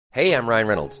Hey, I'm Ryan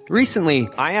Reynolds. Recently,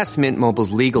 I asked Mint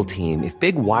Mobile's legal team if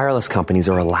big wireless companies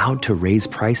are allowed to raise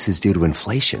prices due to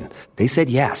inflation. They said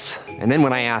yes. And then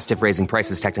when I asked if raising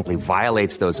prices technically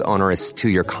violates those onerous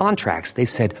two-year contracts, they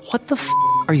said, "What the f***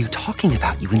 are you talking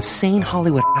about, you insane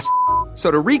Hollywood ass?" So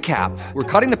to recap, we're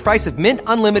cutting the price of Mint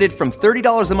Unlimited from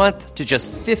 $30 a month to just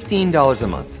 $15 a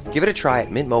month. Give it a try at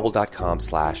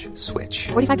mintmobile.com/switch.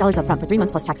 $45 up front for 3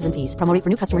 months plus taxes and fees. Promo rate for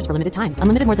new customers for limited time.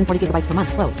 Unlimited more than 40 gigabytes per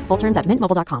month. Slows full terms at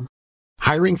mintmobile.com.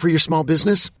 Hiring for your small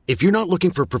business? If you're not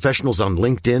looking for professionals on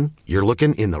LinkedIn, you're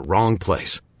looking in the wrong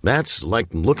place. That's like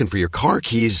looking for your car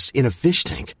keys in a fish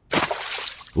tank.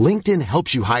 LinkedIn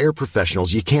helps you hire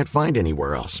professionals you can't find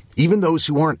anywhere else, even those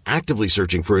who aren't actively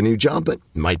searching for a new job but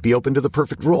might be open to the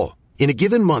perfect role. In a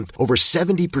given month, over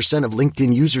 70% of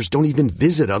LinkedIn users don't even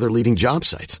visit other leading job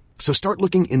sites. So start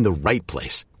looking in the right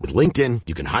place. With LinkedIn,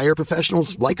 you can hire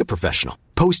professionals like a professional.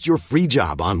 Post your free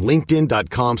job on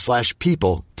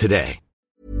linkedin.com/people today.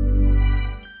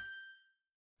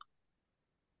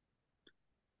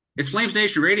 It's Flames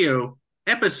Nation Radio,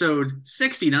 episode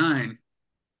 69.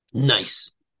 Nice.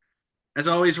 As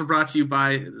always, we're brought to you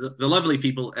by the lovely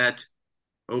people at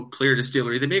Eau Claire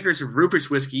Distillery, the makers of Rupert's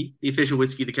Whiskey, the official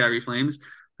whiskey of the Calgary Flames.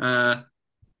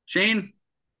 Shane,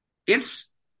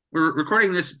 we're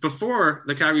recording this before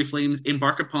the Calgary Flames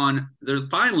embark upon their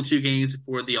final two games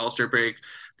for the All-Star break.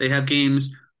 They have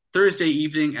games Thursday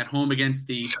evening at home against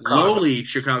the lowly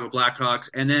Chicago Blackhawks,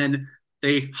 and then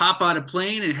they hop on a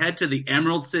plane and head to the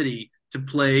Emerald City to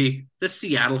play the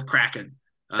Seattle Kraken,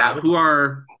 who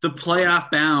are the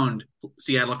playoff-bound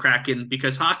Seattle Kraken,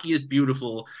 because hockey is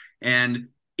beautiful, and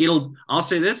I'll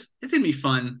say this, it's going to be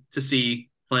fun to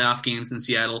see playoff games in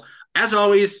Seattle. As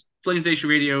always, Flames Nation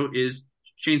Radio is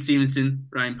Shane Stevenson,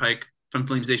 Ryan Pike from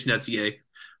FlamesNation.ca.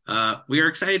 We are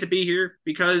excited to be here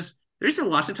because there's a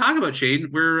lot to talk about,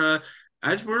 Shane.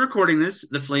 As we're recording this,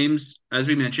 the Flames, as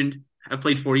we mentioned, have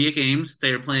played 48 games.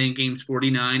 They are playing games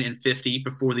 49 and 50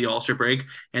 before the All-Star break.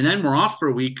 And then we're off for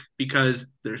a week because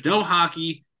there's no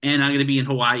hockey and I'm going to be in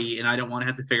Hawaii and I don't want to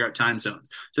have to figure out time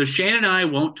zones. So Shane and I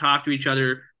won't talk to each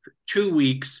other for 2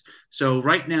 weeks. So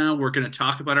right now we're going to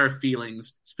talk about our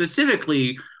feelings,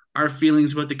 specifically our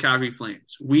feelings about the Calgary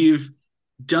Flames. We've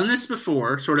done this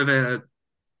before, sort of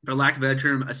for lack of a better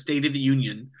term, a state of the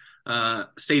union,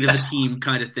 state of the team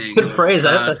kind of thing. Good phrase.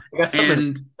 I got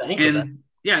something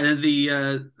Yeah, and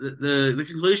the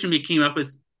conclusion we came up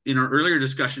with in our earlier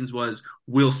discussions was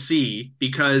we'll see,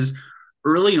 because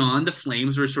early on the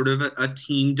Flames were sort of a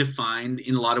team defined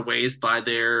in a lot of ways by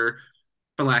their,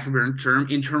 for lack of a better term,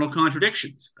 internal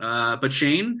contradictions. But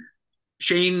Shane,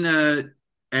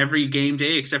 every game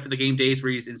day, except for the game days where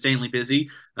he's insanely busy,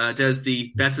 does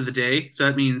the bets of the day. So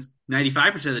that means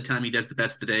 95% of the time he does the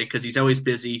bets of the day because he's always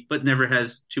busy, but never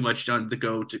has too much on the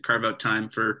go to carve out time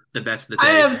for the bets of the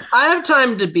day. I have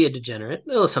time to be a degenerate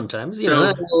sometimes, a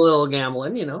little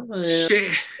gambling,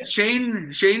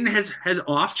 Shane has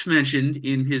oft mentioned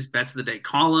in his bets of the day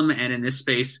column and in this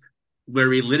space where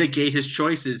we litigate his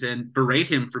choices and berate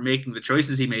him for making the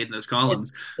choices he made in those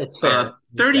columns. It's fair.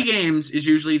 30 games is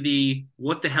usually the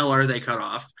what the hell are they cut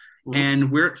off. Mm-hmm.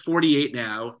 And we're at 48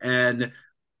 now. And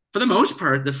for the most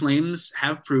part, the Flames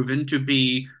have proven to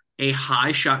be a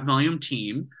high shot volume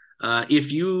team.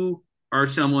 If you are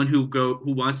someone who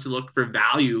wants to look for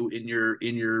value in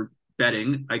your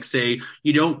betting, like say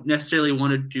you don't necessarily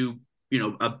want to do,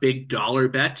 a big dollar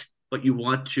bet, but you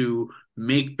want to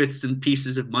make bits and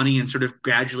pieces of money and sort of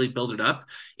gradually build it up.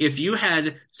 If you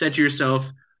had said to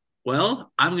yourself,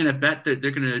 well, I'm going to bet that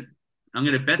I'm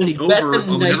going to bet the over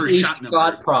on whatever shot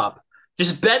number. Prop.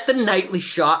 Just bet the nightly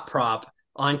shot prop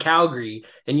on Calgary,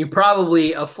 and you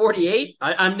probably a 48.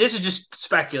 I'm this is just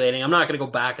speculating. I'm not going to go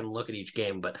back and look at each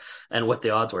game, and what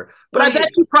the odds were. But I bet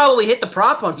you probably hit the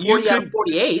prop on 40 out of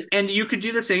 48. And you could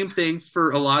do the same thing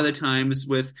for a lot of the times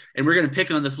with, and we're going to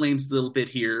pick on the Flames a little bit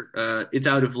here. It's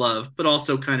out of love, but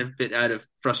also kind of a bit out of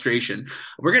frustration.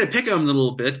 We're going to pick on them a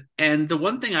little bit. And the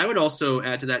one thing I would also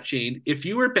add to that, Shane, if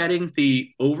you were betting the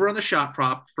over on the shot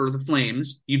prop for the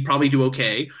Flames, you'd probably do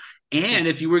okay. And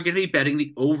if you were going to be betting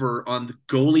the over on the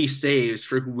goalie saves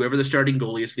for whoever the starting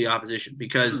goalie is for the opposition,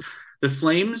 because the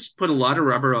Flames put a lot of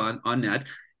rubber on net.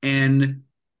 And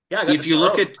if you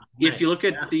look at the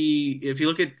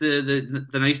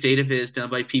nice data viz done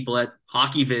by people at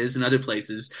Hockey Viz and other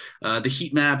places, the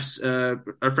heat maps, our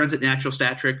friends at Natural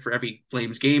Stat Trick for every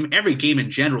Flames game, every game in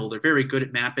general, they're very good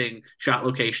at mapping shot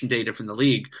location data from the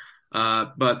league.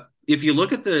 But if you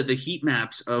look at the heat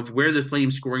maps of where the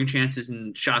Flames scoring chances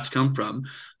and shots come from,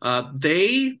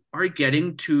 they are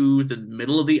getting to the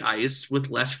middle of the ice with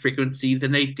less frequency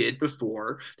than they did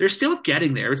before. They're still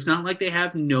getting there. It's not like they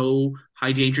have no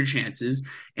high danger chances.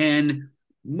 And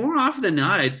more often than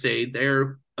not, I'd say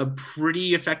they're a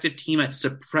pretty effective team at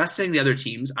suppressing the other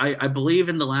teams. I believe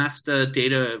in the last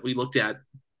data we looked at,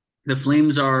 the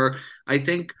Flames are, I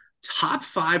think, top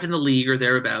 5 in the league or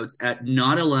thereabouts at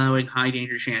not allowing high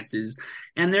danger chances.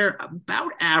 And they're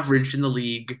about average in the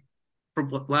league, from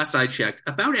what last I checked,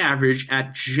 about average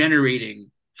at generating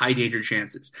high danger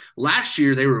chances. Last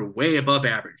year, they were way above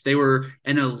average. They were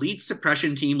an elite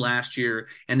suppression team last year,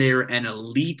 and they were an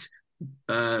elite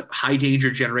high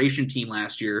danger generation team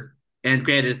last year. And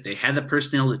granted, they had the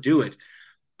personnel to do it.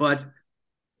 But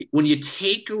when you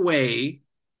take away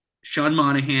Sean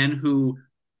Monahan, who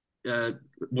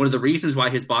one of the reasons why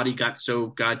his body got so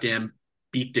goddamn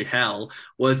beat to hell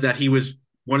was that he was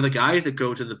one of the guys that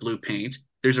go to the blue paint.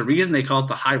 There's a reason they call it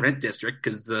the high rent district,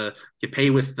 because you pay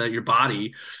with your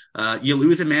body. You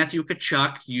lose a Matthew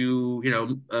Tkachuk,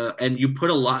 and you put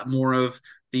a lot more of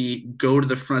the go to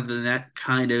the front of the net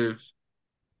kind of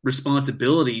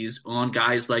responsibilities on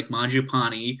guys like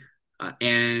Mangiapane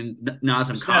and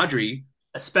Nazem Kadri.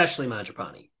 Especially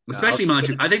Mangiapane. Especially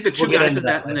Mangiapane. I think the two guys with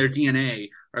that in their DNA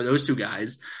are those two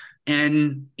guys.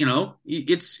 And,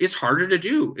 it's harder to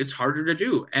do. It's harder to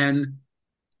do. And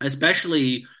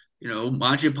especially,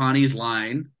 Mangiapane's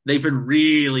line, they've been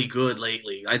really good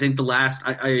lately. I think the last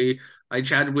I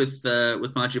chatted with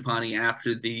Mangiapane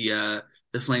after the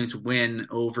Flames win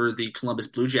over the Columbus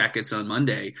Blue Jackets on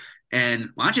Monday, and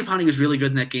Mangiapane was really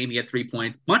good in that game. He had 3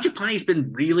 points. Mangiapane's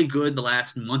been really good the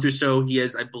last month or so. He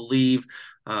has, I believe,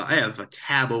 I have a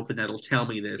tab open that'll tell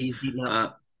me this.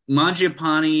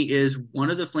 Mangiapane is one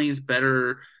of the Flames'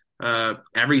 better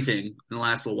everything in the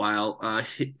last little while.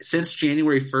 Since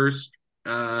January 1st,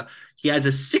 he has a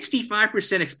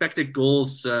 65% expected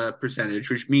goals percentage,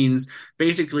 which means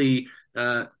basically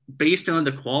based on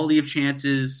the quality of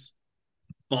chances,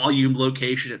 volume,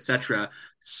 location, etc.,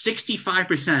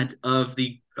 65% of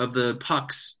the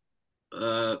pucks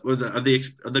or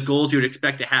the goals you would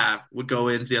expect to have would go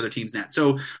into the other team's net.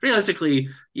 So realistically,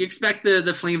 you expect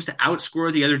the Flames to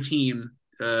outscore the other team,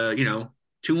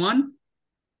 2-1.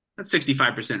 That's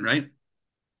 65%, right?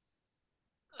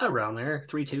 Around there,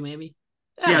 3-2 maybe.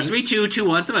 Yeah, 3-2,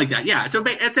 2-1, something like that. Yeah, so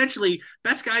essentially,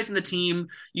 best guys in the team,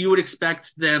 you would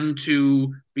expect them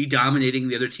to be dominating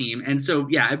the other team. And so,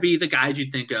 yeah, it'd be the guys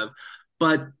you'd think of.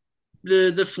 But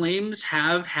the Flames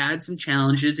have had some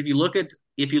challenges. If you look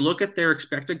at their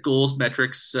expected goals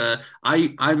metrics,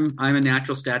 I'm a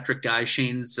natural stat trick guy.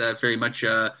 Shane's very much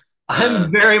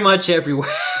I'm very much everywhere.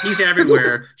 He's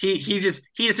everywhere. He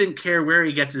doesn't care where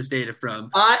he gets his data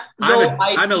from.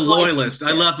 I'm a loyalist.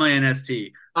 I love my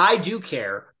NST. I do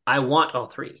care. I want all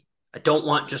three. I don't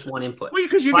want just one input. Well,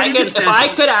 because if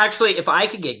I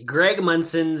could get Greg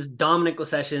Munson's, Dominic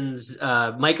Lesession's,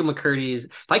 Micah McCurdy's,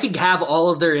 if I could have all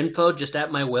of their info just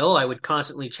at my will, I would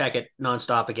constantly check it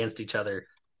nonstop against each other,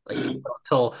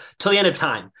 till the end of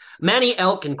time. Manny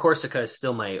Elk in Corsica is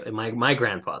still my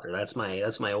grandfather. That's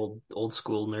my old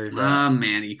school nerd.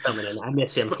 Manny coming in. I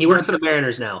miss him. He works for the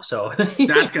Mariners now, so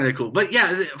that's kind of cool. But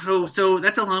yeah, so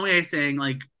that's a long way of saying,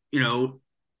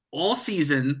 all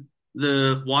season,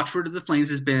 the watchword of the Flames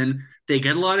has been they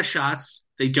get a lot of shots,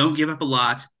 they don't give up a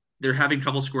lot, they're having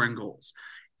trouble scoring goals.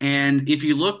 And if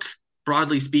you look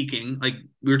broadly speaking, like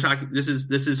we were talking, this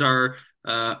is our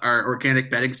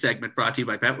organic betting segment brought to you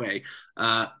by Betway.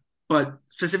 But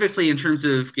specifically in terms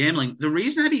of gambling, the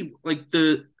reason I'd be like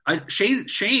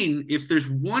Shane, if there's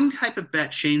one type of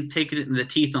bet Shane's taken it in the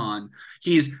teeth on,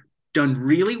 he's done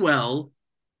really well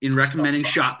in recommending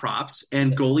shot props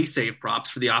and goalie save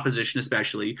props for the opposition,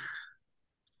 especially.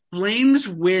 Flames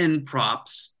win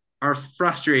props are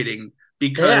frustrating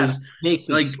because makes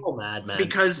me so mad, man.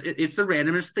 Because it's the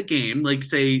randomness of the game. Like,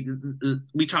 say,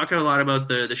 we talk a lot about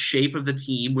the shape of the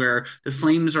team, where the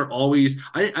Flames are always.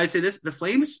 I say this: the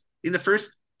Flames in the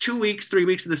first 2 weeks, 3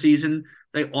 weeks of the season,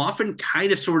 they often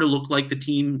kind of sort of look like the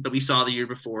team that we saw the year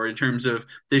before in terms of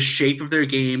the shape of their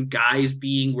game, guys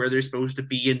being where they're supposed to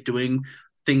be and doing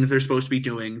things they're supposed to be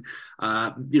doing.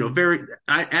 Very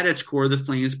at its core, the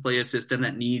Flames play a system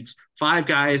that needs 5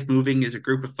 guys moving as a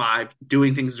group of 5,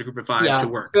 doing things as a group of 5 to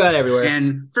work. Good everywhere.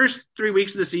 And first 3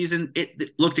 weeks of the season,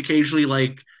 it looked occasionally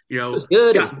like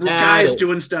guys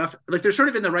doing stuff like they're sort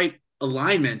of in the right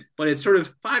alignment, but it's sort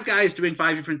of 5 guys doing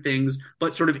 5 different things,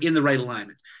 but sort of in the right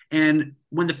alignment. And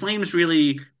when the Flames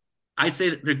really, I'd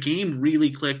say that their game really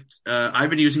clicked.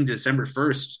 I've been using December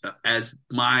 1st as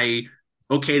my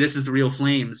okay, this is the real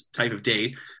Flames type of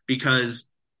date, because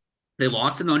they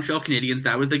lost the Montreal Canadiens.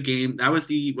 That was the game. That was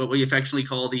what we affectionately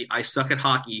call the I suck at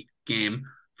hockey game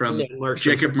from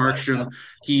Jacob Markstrom.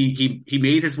 He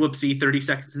made his whoopsie 30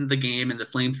 seconds into the game, and the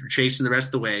Flames were chasing the rest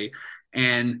of the way.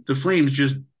 and the Flames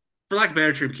just, for lack of a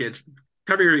better term, kids,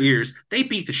 cover your ears. They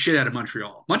beat the shit out of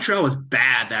Montreal. Montreal was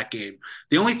bad that game.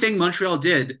 The only thing Montreal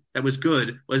did that was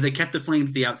good was they kept the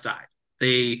Flames to the outside.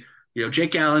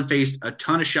 Jake Allen faced a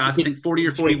ton of shots, I think 40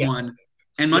 or 41,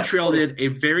 and Montreal did a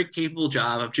very capable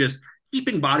job of just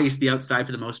keeping bodies to the outside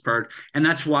for the most part, and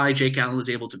that's why Jake Allen was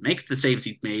able to make the saves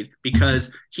he made,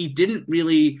 because he didn't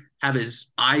really have his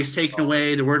eyes taken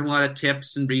away. There weren't a lot of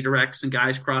tips and redirects and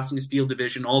guys crossing his field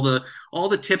division, all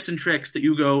the tips and tricks that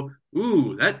you go,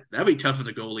 ooh, that'd be tough on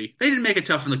the goalie. They didn't make it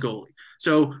tough on the goalie.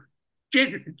 So,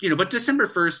 but December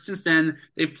 1st, since then,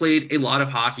 they've played a lot of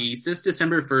hockey. Since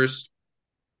December 1st,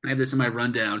 I have this in my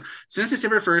rundown. Since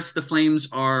December 1st, the Flames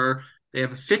they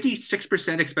have a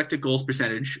 56% expected goals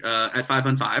percentage at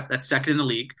 5-on-5. That's second in the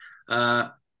league.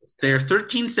 They're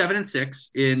 13-7-6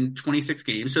 in 26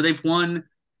 games. So they've won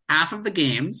half of the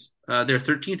games. They're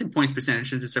 13th in points percentage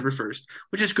since December 1st,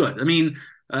 which is good. I mean,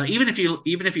 even if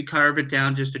you carve it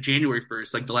down just to January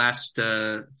 1st, like the last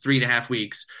 3.5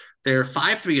 weeks, they're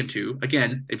 5-3-2.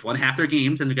 Again, they've won half their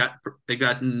games and they've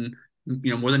gotten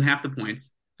more than half the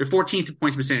points. They're 14th in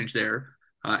points percentage there,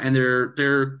 and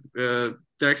their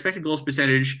expected goals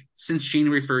percentage since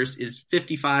January 1st is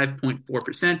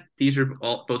 55.4%. These are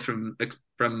both from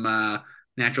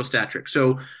Natural Stat Trick.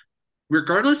 So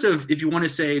regardless of if you want to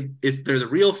say if they're the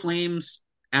real Flames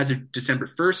as of December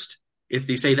 1st, if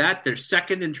they say that, they're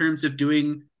second in terms of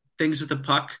doing things with the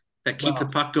puck that keep the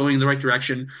puck going in the right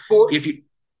direction.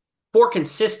 For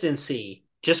consistency,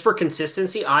 just for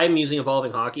consistency, I'm using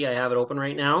Evolving Hockey. I have it open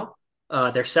right now.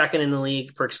 They're second in the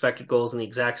league for expected goals in the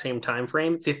exact same time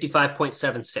frame,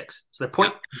 55.76. So their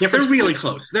point difference. They're really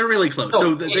close. They're really close.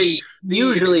 So they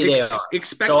usually they are.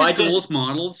 Expected goals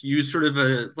models use sort of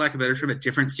lack of a better term, a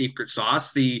different secret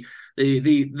sauce. The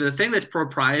thing that's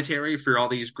proprietary for all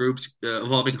these groups,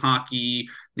 Evolving Hockey,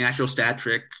 Natural Stat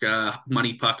Trick,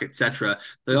 Money Puck, etc.,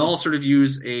 they all sort of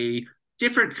use a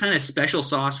different kind of special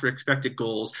sauce for expected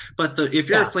goals. But if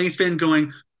you're a Flames fan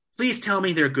going, please tell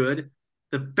me they're good,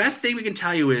 the best thing we can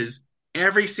tell you is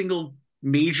every single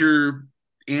major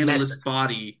analyst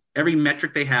body, every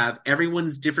metric they have,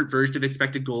 everyone's different version of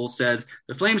expected goals says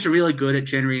the Flames are really good at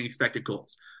generating expected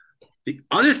goals. The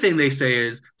other thing they say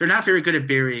is they're not very good at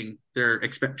turning their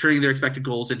expected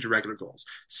goals into regular goals.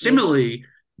 Similarly,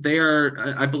 they are,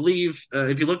 I believe,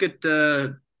 if you look at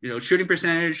shooting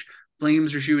percentage,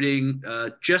 Flames are shooting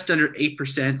just under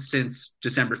 8% since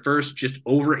December 1st, just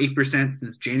over 8%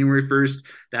 since January 1st.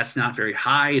 That's not very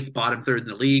high. It's bottom third in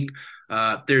the league.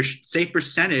 Their save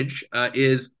percentage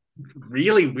is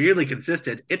really, really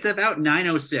consistent. It's about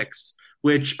 .906,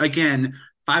 which, again,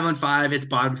 5-on-5, it's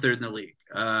bottom third in the league.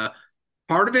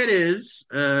 Part of it is,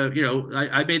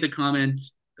 I made the comment,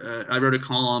 I wrote a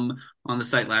column on the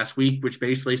site last week, which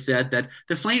basically said that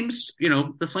the Flames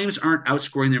aren't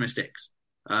outscoring their mistakes.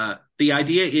 The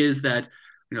idea is that,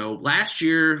 last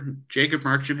year, Jacob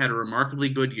Markstrom had a remarkably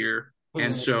good year.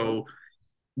 And so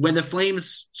when the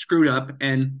Flames screwed up,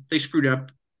 and they screwed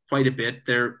up quite a bit,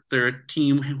 they're a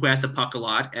team who has the puck a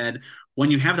lot. And when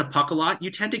you have the puck a lot,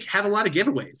 you tend to have a lot of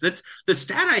giveaways. That's the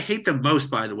stat I hate the most,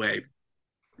 by the way,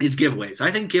 is giveaways. I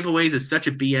think giveaways is such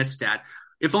a BS stat,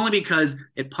 if only because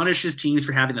it punishes teams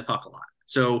for having the puck a lot.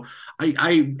 So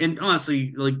and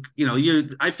honestly, I'm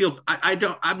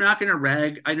not going to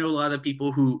rag. I know a lot of the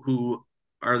people who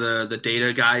are the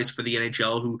data guys for the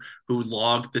NHL who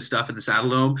log the stuff in the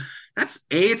Saddle Dome. That's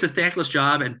it's a thankless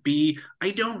job, and B,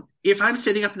 if I'm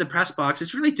sitting up in the press box,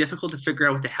 it's really difficult to figure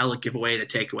out what the hell a giveaway and a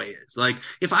takeaway is. Like,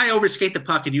 if I overskate the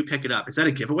puck and you pick it up, is that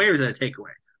a giveaway or is that a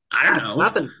takeaway? I don't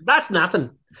know. That's nothing.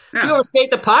 Yeah. You overskate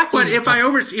the puck. But if I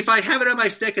have it on my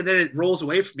stick and then it rolls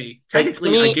away from me,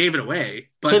 technically I gave it away.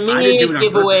 But to me, I didn't do it on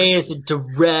giveaway purpose. is a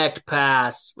direct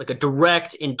pass, like a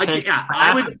direct intent.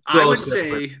 I would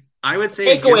say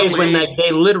takeaway is when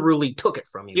they literally took it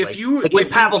from you. Like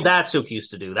Pavel Datsyuk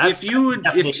used to do.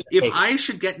 If I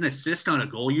should get an assist on a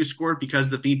goal you scored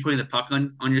because of me putting the puck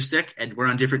on your stick and we're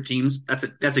on different teams, that's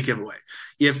a giveaway.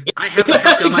 If I have the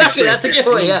puck on my stick, that's a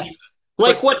giveaway. Yeah.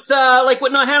 Like what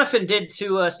Noah Hannafin did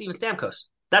to Steven Stamkos.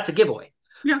 That's a giveaway.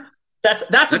 Yeah. That's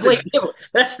a great giveaway.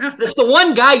 That's the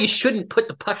one guy you shouldn't put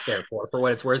the puck there for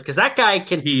what it's worth, because that guy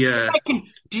can. Do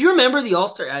you remember the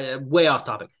All-Star? Way off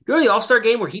topic. Do you remember the All-Star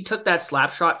game where he took that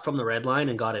slap shot from the red line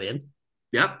and got it in?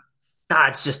 Yep.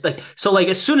 It's just like so. Like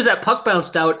as soon as that puck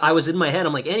bounced out, I was in my head.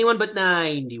 I'm like, anyone but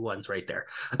 91's right there.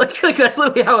 Like that's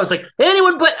literally how I was like,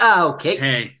 anyone but okay.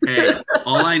 Hey.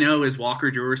 All I know is Walker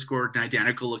Duehr scored an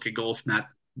identical looking goal from that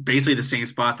basically the same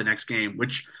spot the next game.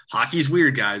 Which hockey's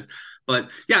weird, guys. But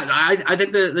yeah, I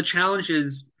think the challenge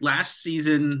is last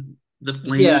season the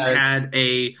Flames had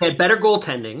better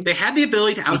goaltending. They had the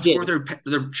ability to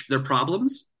outscore their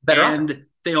problems, and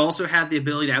they also had the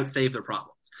ability to outsave their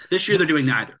problems. This year, they're doing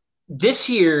neither. This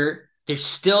year, they're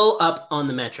still up on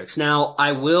the metrics. Now,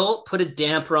 I will put a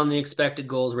damper on the expected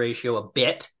goals ratio a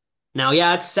bit. Now,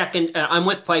 yeah, it's second. I'm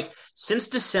with Pike. Since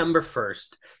December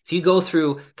 1st, if you go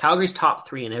through Calgary's top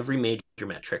 3 in every major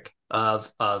metric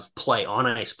of play, on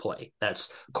ice play,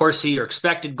 that's Corsi or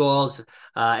expected goals,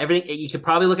 everything. You could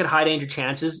probably look at high danger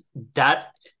chances. That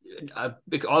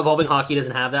Evolving Hockey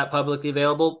doesn't have that publicly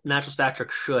available. Natural Stat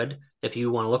Trick should, if you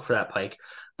want to look for that, Pike.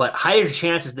 But high danger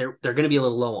chances, they're going to be a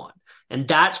little low on. And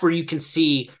that's where you can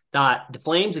see that the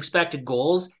Flames' expected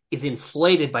goals is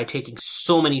inflated by taking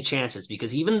so many chances,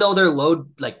 because even though they're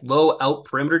low out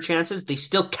perimeter chances, they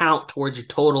still count towards your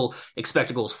total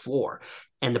expected goals for.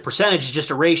 And the percentage is just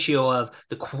a ratio of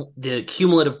the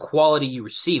cumulative quality you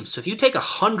receive. So if you take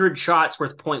 100 shots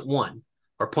worth 0.1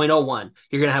 or 0.01,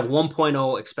 you're going to have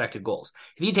 1.0 expected goals.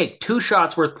 If you take 2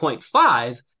 shots worth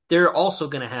 0.5, they're also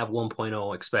going to have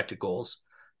 1.0 expected goals.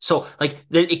 So,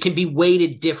 it can be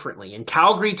weighted differently. And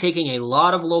Calgary taking a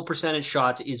lot of low percentage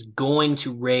shots is going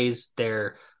to raise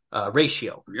their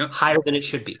ratio higher than it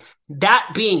should be.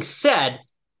 That being said,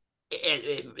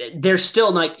 they're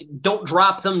still don't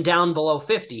drop them down below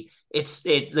 50. It's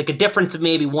like a difference of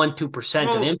maybe 1-2%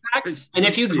 of impact. And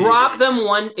if you drop them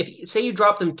you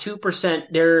drop them 2%,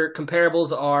 their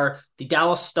comparables are the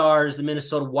Dallas Stars, the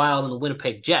Minnesota Wild, and the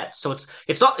Winnipeg Jets. So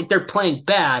it's not like they're playing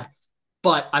bad.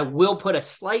 But I will put a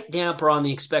slight damper on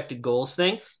the expected goals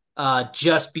thing,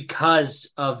 just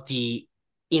because of the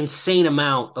insane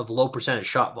amount of low percentage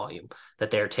shot volume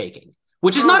that they're taking,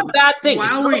 which is not a bad thing.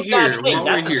 While we're here,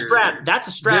 that's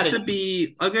a strategy. This would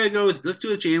be, I'm going to go with, let's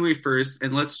do it January 1st,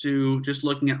 and let's do just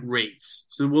looking at rates.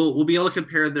 So we'll be able to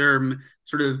compare them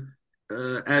sort of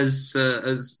as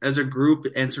a group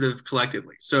and sort of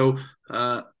collectively. So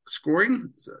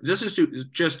scoring,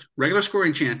 just regular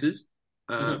scoring chances.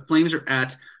 Flames are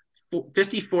at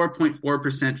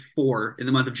 54.4% for in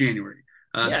the month of January.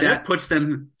 That puts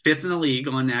them 5th in the league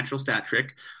on Natural Stat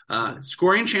Trick.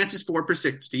 Scoring chances 4 per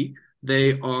 60.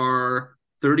 They are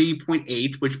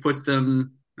 30.8, which puts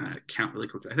them, count really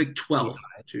quickly, I think 12th.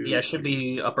 It should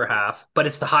be upper half, but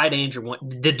it's the high danger one.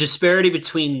 The disparity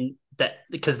between that,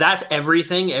 because that's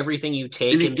everything you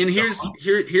take. And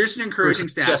here's an encouraging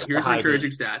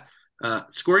stat.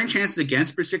 Scoring chances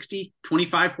against per 60,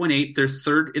 25.8. They're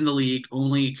 3rd in the league.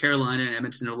 Only Carolina and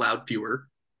Edmonton allowed fewer,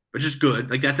 which is good.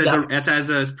 That's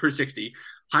as per 60.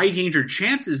 High danger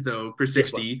chances, though, per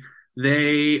 60,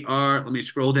 they are, let me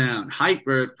scroll down.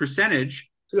 Percentage,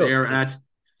 they are at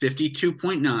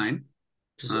 52.9,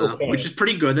 which is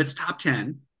pretty good. That's top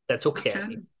 10. That's okay.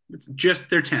 10? It's just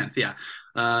their 10th, yeah.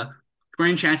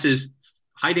 Scoring chances,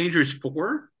 high danger is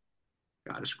 4.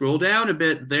 Got to scroll down a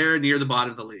bit. They're near the bottom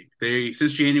of the league.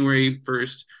 Since January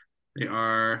 1st, they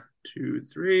are 2,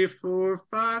 3, 4,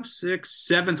 5, 6,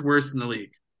 7th worst in the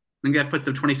league. I think that puts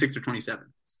them 26th or 27th.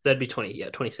 That'd be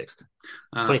 26th.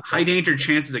 High danger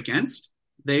chances against,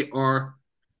 they are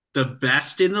the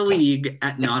best in the league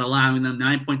at not allowing them,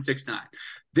 9.69.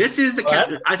 This is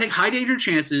I think high danger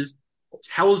chances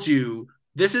tells you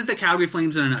this is the Calgary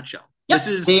Flames in a nutshell. Yep, this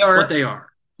is what they are.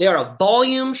 They are a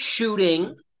volume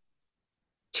shooting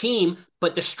team,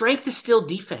 but the strength is still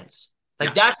defense.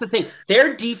 That's the thing.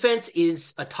 Their defense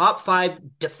is a top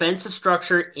 5 defensive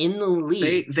structure in the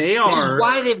league. They are. This is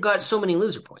why they've got so many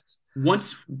loser points.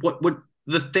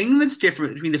 The thing that's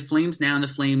different between the Flames now and the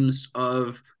Flames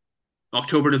of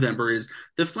October, November is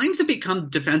the Flames have become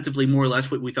defensively more or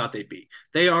less what we thought they'd be.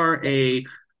 They are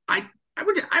I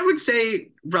would say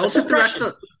relative to the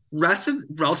rest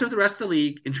of the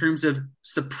league in terms of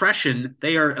suppression,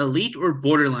 they are elite or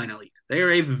borderline elite. They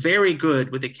are a very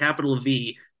good, with a capital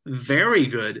V, very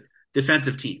good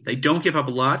defensive team. They don't give up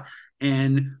a lot.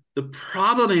 And the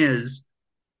problem is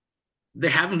they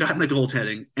haven't gotten the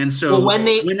goaltending. And so when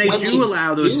they do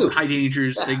allow those high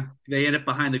dangers, they end up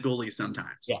behind the goalies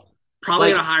sometimes. Yeah.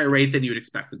 Probably at a higher rate than you'd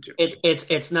expect them to.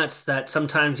 It's nuts that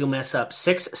sometimes you'll mess up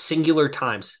 6 singular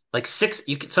times.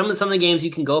 Some of the games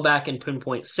you can go back and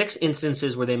pinpoint 6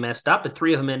 instances where they messed up, and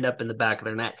 3 of them end up in the back of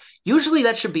their net. Usually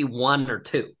that should be 1 or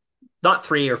 2. Not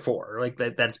 3 or 4,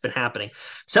 that's been happening.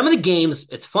 Some of the games,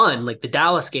 it's fun, like the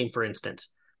Dallas game, for instance.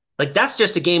 That's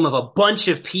just a game of a bunch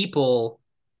of people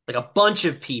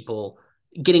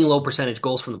getting low percentage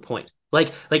goals from the point.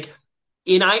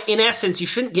 In essence, you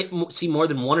shouldn't see more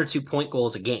than 1 or 2 point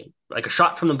goals a game. Like a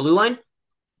shot from the blue line,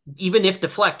 even if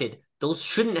deflected, those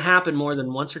shouldn't happen more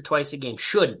than once or twice a game.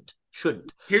 Shouldn't.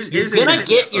 You're gonna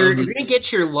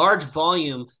get your large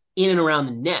volume in and around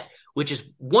the net, which is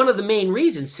one of the main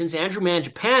reasons since Andrew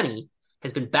Mangiapane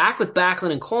has been back with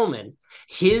Backlund and Coleman,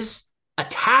 his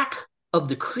attack of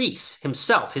the crease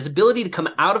himself, his ability to come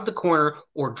out of the corner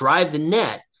or drive the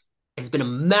net has been a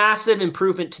massive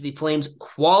improvement to the Flames'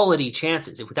 quality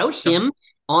chances. If without him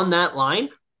on that line,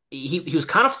 he was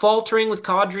kind of faltering with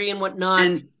Kadri and whatnot.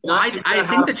 And I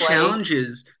think the challenge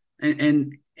is,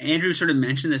 and Andrew sort of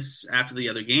mentioned this after the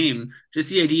other game, just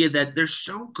the idea that they're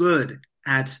so good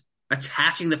at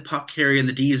attacking the puck carrier in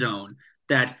the D zone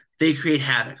that they create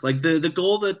havoc. Like the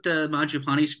goal that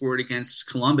Mangiapane scored against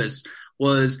Columbus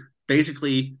was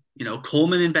basically,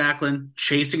 Coleman and Backlund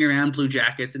chasing around Blue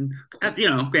Jackets. And,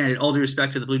 granted, all due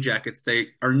respect to the Blue Jackets, they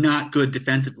are not good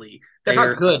defensively. They're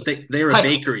not good. They're a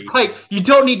bakery. Right. You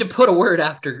don't need to put a word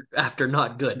after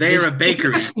not good. They are a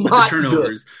bakery with the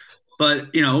turnovers. Good.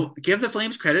 But, give the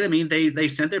Flames credit. I mean, they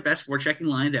sent their best forechecking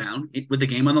line down with the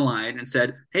game on the line and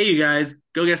said, hey, you guys,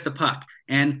 go get us the puck.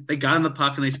 And they got on the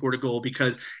puck and they scored a goal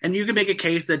and you can make a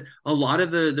case that a lot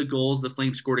of the goals the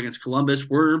Flames scored against Columbus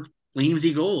were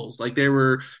Flamesy goals. Like there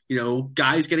were,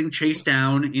 guys getting chased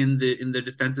down in the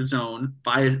defensive zone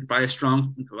by a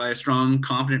strong,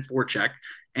 confident forecheck,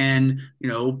 and,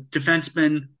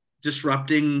 defensemen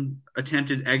disrupting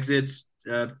attempted exits,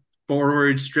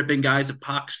 forwards stripping guys of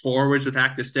pucks, forwards with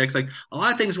active sticks. Like a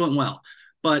lot of things went well.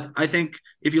 But I think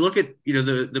if you look at,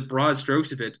 the broad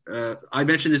strokes of it, I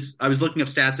mentioned this, I was looking up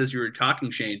stats as you were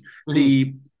talking, Shane.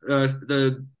 Mm-hmm.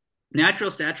 The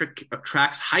natural stat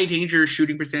tracks high danger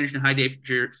shooting percentage and high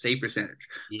danger save percentage.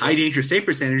 Yeah. High danger save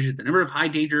percentage is the number of high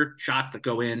danger shots that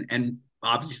go in, and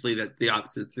obviously that the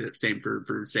opposite is the same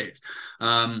for saves.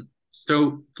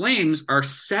 So Flames are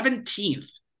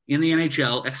 17th in the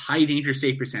NHL at high danger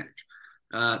save percentage.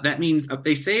 That means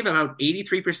they save about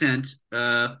 83%.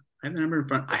 I have the number in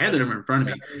front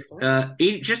of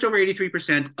me. Just over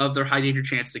 83% of their high danger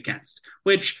chances against,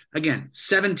 which again,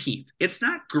 17th. It's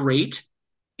not great.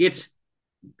 It's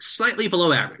slightly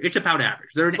below average. It's about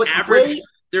average. They're an average.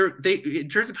 They in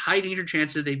terms of high danger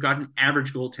chances, they've got an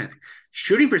average goaltending.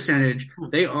 Shooting percentage,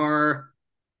 they are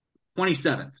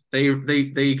 27th.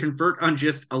 They convert on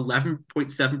just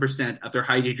 11.7% of their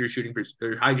high danger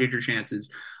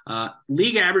chances.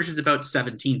 League average is about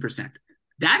 17%.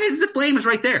 That is the Flames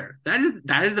right there.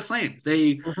 That is the Flames.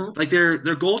 They like their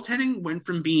goaltending went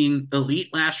from being elite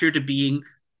last year to being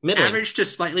middling. Average to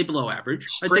slightly below average.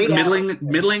 Straight I think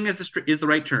middling is the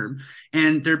right term,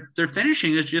 and their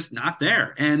finishing is just not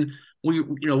there. And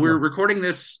we're recording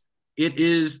this. It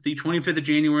is the 25th of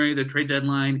January. The trade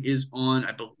deadline is on,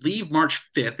 I believe, March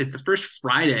 5th. It's the first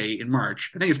Friday in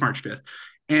March. I think it's March 5th.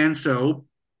 And so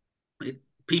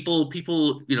people,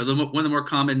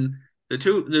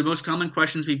 the most common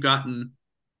questions we've gotten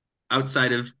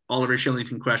outside of Oliver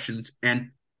Shillington questions,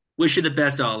 and wish you the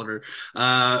best, Oliver,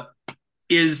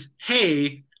 is,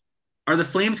 hey, are the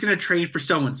Flames going to trade for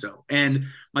so-and-so? And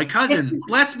my cousin,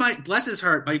 bless his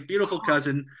heart, my beautiful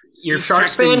cousin, your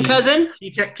Sharks fan cousin?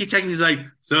 He texted me, he's like,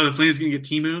 so the Flames going to get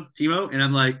Timo? And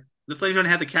I'm like, the Flames don't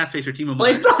have the cap space for Timo.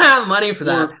 Flames don't have money for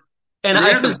that. And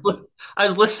I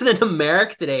was listening to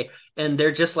Merrick today, and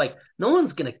they're just like, no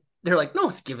one's giving,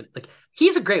 like,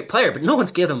 he's a great player, but no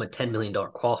one's giving him a $10 million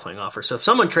qualifying offer. So if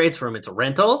someone trades for him, it's a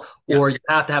rental, or you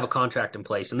have to have a contract in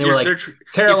place. And they were like,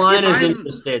 Carolina's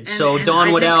interested. So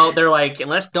Don Waddell, they're like,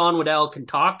 unless Don Waddell can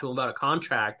talk to him about a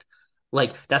contract,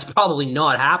 like, that's probably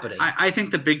not happening. I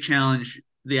think the big challenge,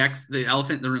 the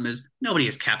elephant in the room, is nobody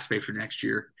has cap space for next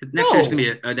year. Next year's going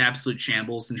to be an absolute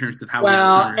shambles in terms of how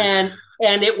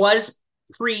and it was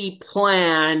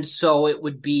pre-planned, so it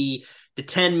would be the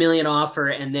 $10 million offer,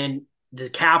 and then the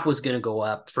cap was going to go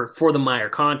up for the Meyer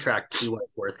contract to be what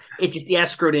it's worth. It just, the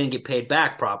escrow didn't get paid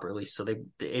back properly, so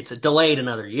it's delayed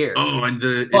another year. Oh, and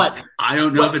I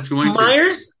don't know if it's going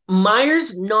to.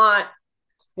 Meyer's not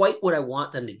quite what I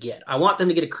want them to get. I want them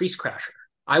to get a crease crasher.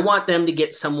 I want them to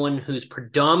get someone whose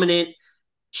predominant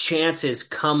chances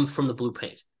come from the blue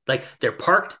paint. Like, they're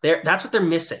parked there. That's what they're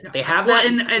missing. They have that,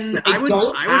 and I would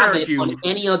argue on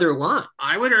any other line.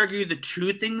 I would argue the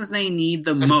two things they need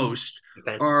the most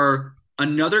are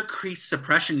another crease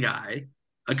suppression guy,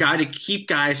 a guy to keep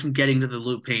guys from getting to the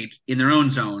blue paint in their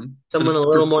own zone. Someone a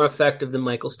little more effective than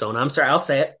Michael Stone. I'm sorry, I'll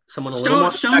say it. Someone a little more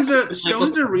effective.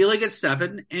 Stone's a really good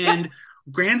 7, and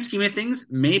grand scheme of things,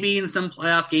 maybe in some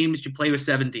playoff games you play with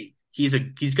 7D.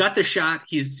 He's got the shot.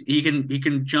 He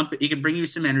can jump. He can bring you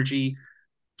some energy.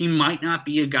 He might not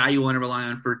be a guy you want to rely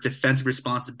on for defensive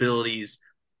responsibilities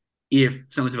if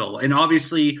someone's available. And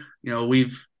obviously,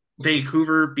 we've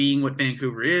Vancouver being what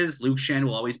Vancouver is. Luke Schenn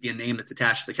will always be a name that's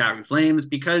attached to the Calgary Flames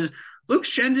because Luke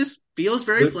Schenn just feels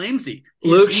very flamesy.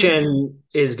 Luke Schenn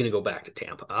is going to go back to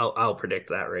Tampa. I'll predict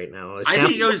that right now.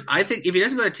 I think if he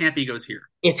doesn't go to Tampa, he goes here.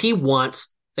 If he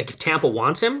wants like if Tampa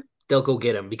wants him, they'll go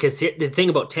get him, because the thing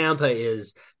about Tampa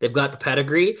is they've got the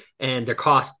pedigree, and their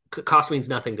cost means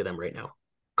nothing to them right now.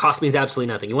 Cost means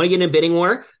absolutely nothing. You want to get in a bidding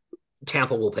war,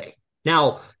 Tampa will pay.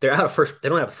 Now they're out of they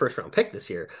don't have a first round pick this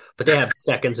year, but they have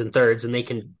seconds and thirds, and they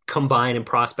can combine in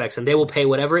prospects, and they will pay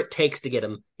whatever it takes to get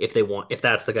him if they want. If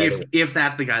that's the guy, if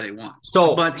that's the guy they want.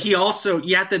 So, but he also,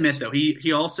 you have to admit though,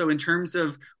 he also, in terms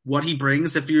of what he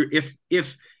brings, if you're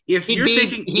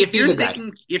thinking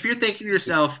to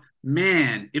yourself,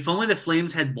 man, if only the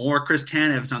Flames had more Chris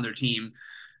Tanevs on their team,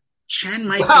 Chen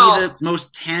might be the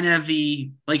most Tanev-y.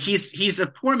 Like he's a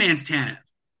poor man's Tanev.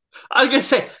 I was gonna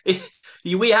say.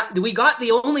 We got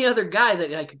the only other guy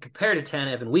that I could compare to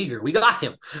Tanev and Weegar. We got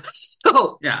him.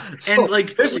 So yeah, and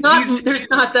like there's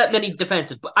not that many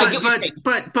defensive. But I get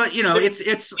but you know it's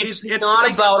not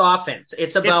like, about offense.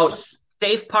 It's about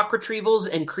safe puck retrievals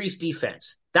and crease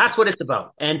defense. That's what it's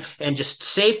about, and just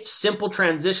safe, simple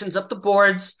transitions up the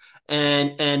boards.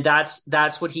 And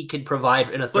that's what he could provide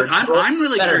in a third. But I'm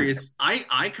really curious.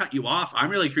 I cut you off.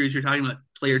 I'm really curious. You're talking about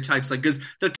player types, like because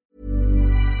the.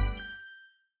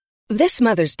 This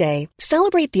Mother's Day,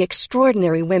 celebrate the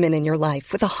extraordinary women in your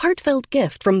life with a heartfelt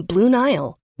gift from Blue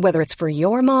Nile. Whether it's for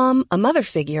your mom, a mother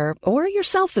figure, or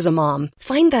yourself as a mom,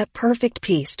 find that perfect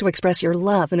piece to express your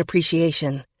love and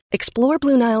appreciation. Explore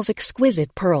Blue Nile's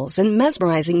exquisite pearls and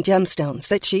mesmerizing gemstones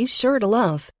that she's sure to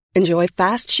love. Enjoy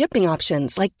fast shipping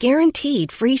options like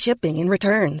guaranteed free shipping and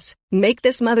returns. Make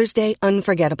this Mother's Day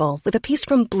unforgettable with a piece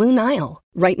from Blue Nile.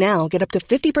 Right now, get up to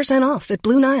 50% off at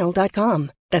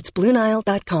BlueNile.com. That's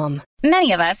BlueNile.com.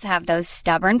 Many of us have those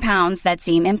stubborn pounds that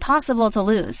seem impossible to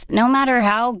lose, no matter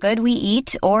how good we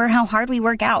eat or how hard we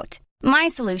work out. My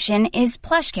solution is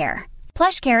PlushCare.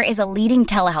 PlushCare is a leading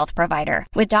telehealth provider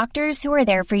with doctors who are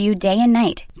there for you day and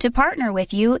night to partner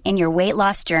with you in your weight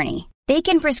loss journey. They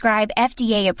can prescribe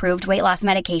FDA-approved weight loss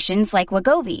medications like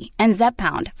Wegovy and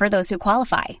Zepbound for those who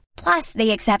qualify. Plus,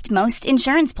 they accept most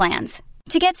insurance plans.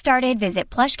 To get started, visit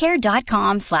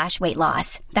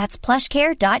plushcare.com/weightloss. That's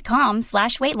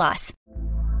plushcare.com/weightloss.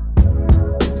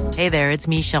 Hey there, it's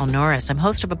Michelle Norris. I'm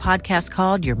host of a podcast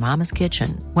called Your Mama's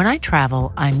Kitchen. When I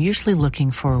travel, I'm usually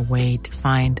looking for a way to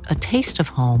find a taste of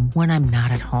home when I'm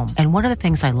not at home. And one of the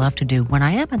things I love to do when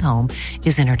I am at home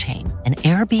is entertain. And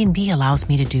Airbnb allows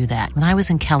me to do that. When I was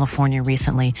in California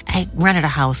recently, I rented a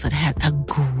house that had a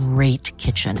great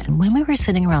kitchen. And when we were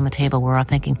sitting around the table, we were all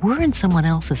thinking, we're in someone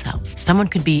else's house. Someone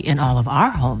could be in all of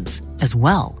our homes as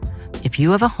well. If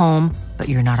you have a home, but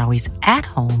you're not always at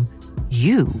home,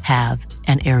 you have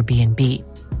an Airbnb.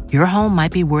 Your home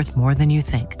might be worth more than you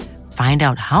think. Find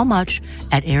out how much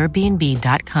at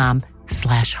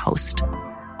airbnb.com/host.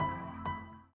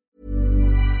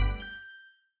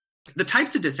 The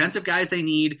types of defensive guys they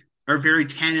need are very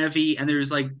Tanev-y, and there's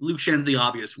like Luke Schen's the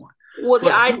obvious one. Well,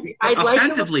 I'd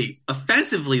offensively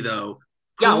though,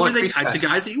 who Yeah, are the types of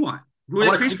guys that you want? Who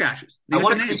are the crease crashers? I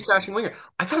want a crease crashing winger.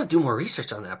 I got to do more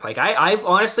research on that, Pike. I've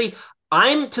honestly,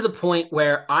 I'm to the point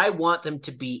where I want them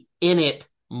to be in it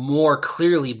more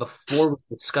clearly before we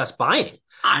discuss buying.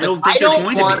 I don't think they're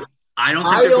going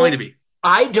to be.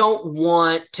 I don't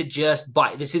want to just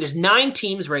buy. See, there's 9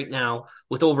 teams right now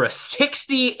with over a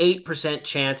 68%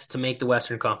 chance to make the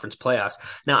Western Conference playoffs.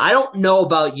 Now, I don't know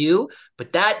about you,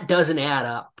 but that doesn't add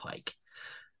up, Pike.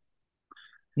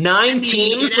 9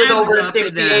 teams with over a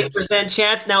 68%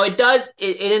 chance. Now, it does.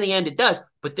 In the end, it does.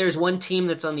 But there's one team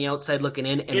that's on the outside looking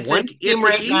in, and it's one team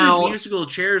right now. Musical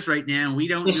chairs right now. We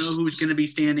don't know who's going to be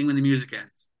standing when the music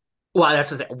ends. Well,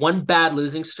 that's one bad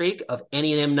losing streak of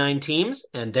any of them 9 teams,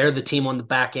 and they're the team on the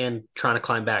back end trying to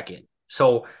climb back in.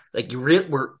 So, like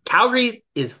Calgary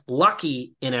is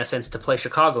lucky in essence to play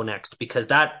Chicago next, because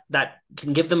that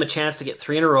can give them a chance to get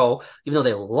 3 in a row, even though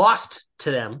they lost to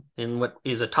them in what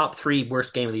is a top 3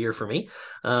 worst game of the year for me,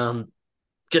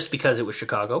 just because it was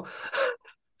Chicago.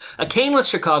 A caneless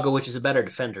Chicago, which is a better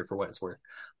defender for what it's worth.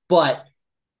 But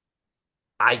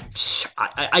I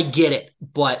get it.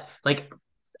 But like,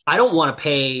 I don't want to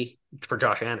pay for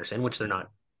Josh Anderson, which they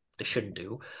shouldn't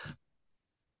do.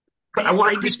 But I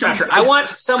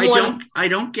want someone. I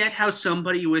don't get how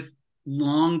somebody with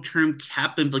long-term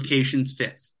cap implications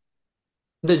fits.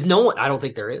 There's no one. I don't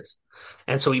think there is.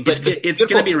 And so it's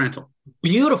going to be a rental.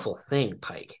 Beautiful thing,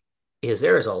 Pike, is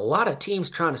there is a lot of teams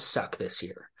trying to suck this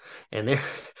year. And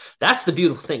that's the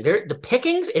beautiful thing. The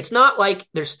pickings, it's not like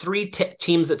there's 3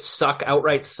 teams that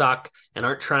outright suck, and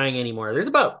aren't trying anymore. There's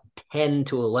about 10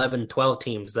 to 11, 12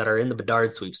 teams that are in the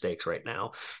Bedard sweepstakes right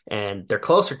now, and they're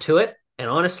closer to it. And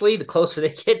honestly, the closer they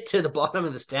get to the bottom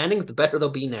of the standings, the better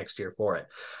they'll be next year for it.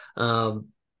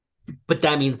 But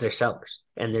that means they're sellers,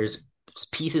 and there's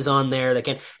pieces on there that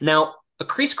can. Now, A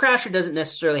crease crasher doesn't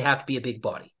necessarily have to be a big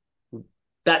body.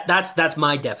 That's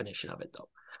my definition of it, though.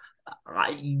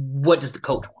 What does the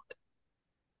coach want?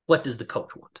 What does the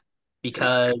coach want?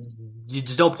 Because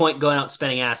there's no point going out and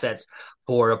spending assets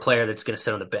for a player that's going to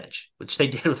sit on the bench, which they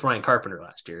did with Ryan Carpenter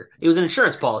last year. It was an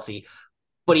insurance policy,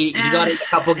 but he got in a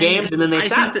couple games and then they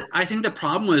sat. I think the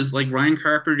problem was like Ryan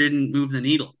Carpenter didn't move the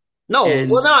needle. No, he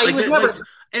was never.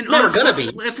 And never honestly, gonna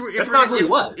be. That's not who he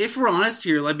was. If we're honest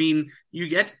here, I mean, you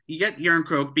get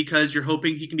Jarnkrok because you're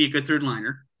hoping he can be a good third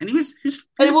liner, and he was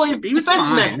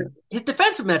fine. His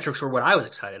defensive metrics were what I was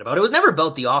excited about. It was never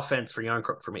about the offense for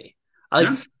Jarnkrok for me.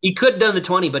 He could have done the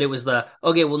 20, but it was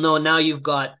now you've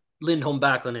got Lindholm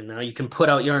Backlund, and now you can put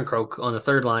out Jarnkrok on the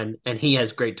third line, and he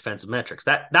has great defensive metrics.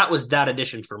 That was that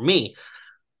addition for me.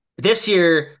 This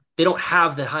year, they don't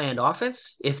have the high-end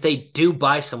offense. If they do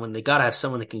buy someone, they got to have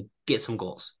someone that can get some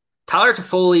goals. Tyler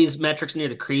Toffoli's metrics near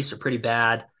the crease are pretty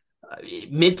bad.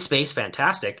 Mid-space,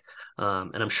 fantastic.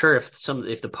 And I'm sure if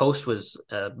the post was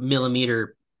a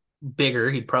millimeter bigger,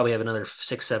 he'd probably have another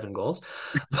 6-7 goals.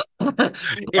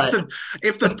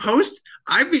 if the post,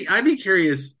 I'd be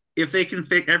curious if they can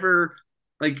ever.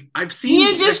 Like I've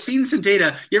seen some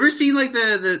data. You ever seen like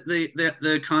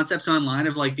the concepts online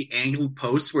of like the angled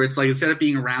posts where it's like instead of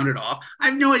being rounded off? I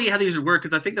have no idea how these would work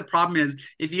because I think the problem is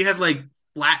if you have like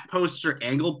flat posts or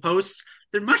angled posts,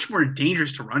 they're much more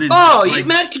dangerous to run into. Oh,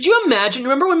 man, could you imagine?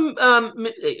 Remember when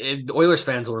Oilers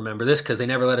fans will remember this because they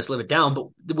never let us live it down, but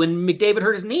when McDavid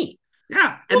hurt his knee.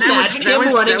 Yeah, and that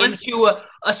was running into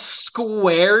a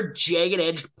square,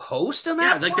 jagged-edged post on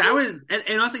that. Yeah, like that was,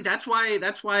 and honestly, that's why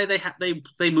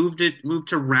they moved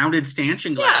to rounded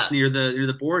stanchion glass near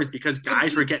the boards because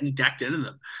guys were getting decked into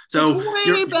them. So it's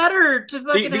way better to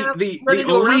fucking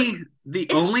the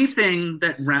only thing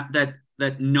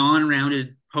that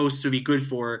non-rounded posts would be good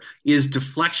for is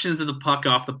deflections of the puck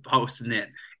off the post and net.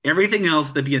 Everything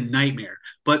else, that'd be a nightmare.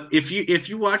 But if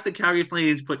you watch the Calgary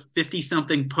Flames put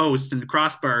 50-something posts and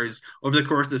crossbars over the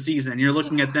course of the season, and you're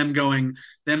looking at them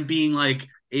being like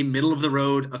a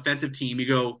middle-of-the-road offensive team, you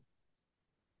go,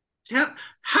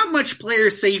 how much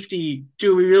player safety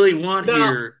do we really want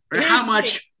here? Or how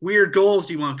much weird goals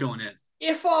do you want going in?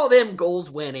 If all them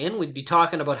goals went in, we'd be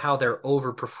talking about how they're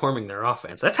overperforming their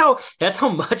offense. That's how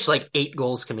much like 8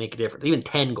 goals can make a difference. Even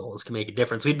 10 goals can make a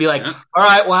difference. We'd be like, all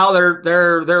right, well,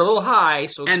 they're a little high.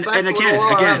 So and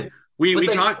again, we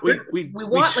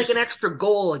want like an extra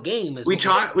goal a game. We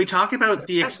talk about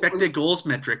the expected goals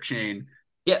metric, Shane.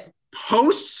 Yeah,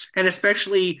 posts and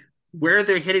especially where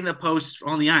they're hitting the posts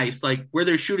on the ice, like where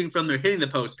they're shooting from, they're hitting the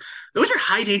post. Those are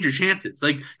high danger chances.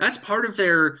 Like that's part of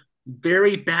their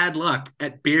very bad luck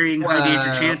at burying high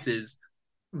danger chances.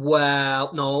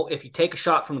 Well, no, if you take a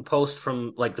shot from the post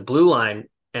from like the blue line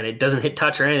and it doesn't hit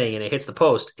touch or anything and it hits the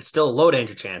post, it's still a low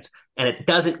danger chance and it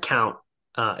doesn't count.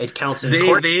 It counts in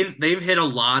they've hit a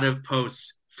lot of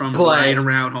posts from right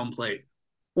around home plate.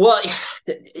 Well,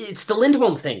 it's the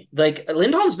Lindholm thing. Like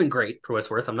Lindholm's been great for what it's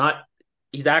worth.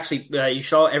 He's actually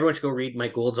everyone should go read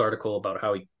Mike Gould's article about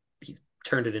how he's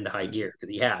turned it into high gear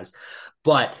because he has.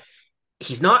 But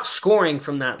he's not scoring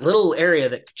from that little area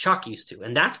that Tkachuk used to.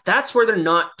 And that's where they're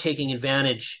not taking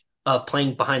advantage of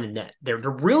playing behind the net. They're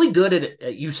really good at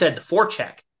it. You said the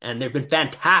forecheck, and they've been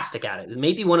fantastic at it.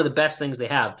 Maybe one of the best things they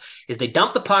have is they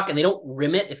dump the puck and they don't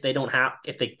rim it if they don't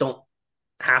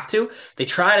have to. They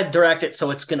try to direct it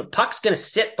so puck's gonna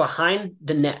sit behind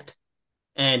the net.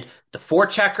 And the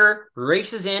forechecker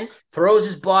races in, throws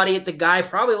his body at the guy,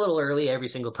 probably a little early every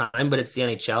single time, but it's the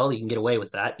NHL. You can get away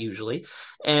with that usually.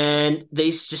 And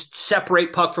they just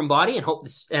separate puck from body and hope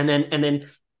this. And then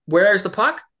where's the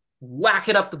puck? Whack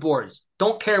it up the boards.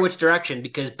 Don't care which direction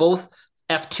because both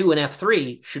F2 and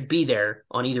F3 should be there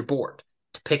on either board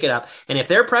to pick it up. And if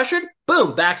they're pressured,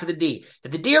 boom, back to the D.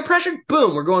 If the D are pressured,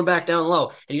 boom, we're going back down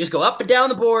low. And you just go up and down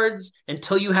the boards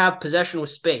until you have possession with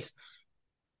space.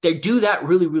 They do that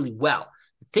really, really well.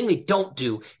 The thing they don't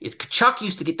do is Tkachuk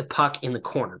used to get the puck in the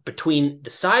corner between the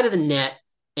side of the net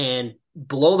and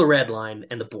below the red line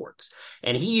and the boards.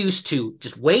 And he used to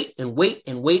just wait and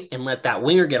let that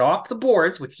winger get off the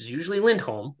boards, which is usually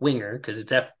Lindholm, winger, because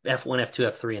it's F1,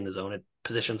 F2, F3 in the zone.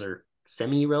 Positions are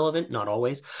semi-relevant, not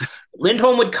always.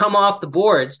 Lindholm would come off the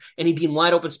boards and he'd be in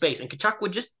wide open space. And Tkachuk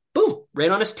would just, boom,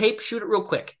 right on his tape, shoot it real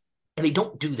quick. And they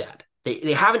don't do that.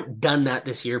 They haven't done that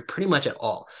this year pretty much at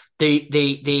all. They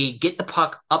get the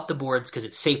puck up the boards because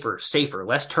it's safer,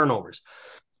 less turnovers.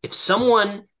 If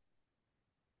someone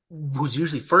who's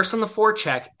usually first on the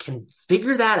forecheck can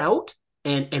figure that out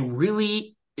and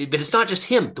really, but it's not just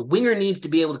him. The winger needs to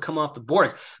be able to come off the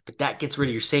boards, but that gets rid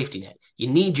of your safety net. You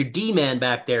need your D-man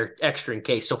back there extra in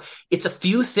case. So it's a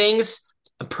few things.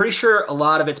 I'm pretty sure a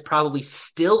lot of it's probably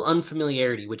still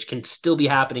unfamiliarity, which can still be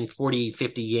happening 40,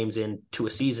 50 games into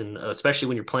a season, especially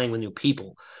when you're playing with new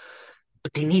people.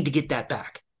 But they need to get that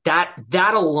back. That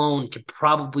alone could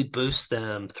probably boost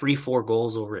them 3-4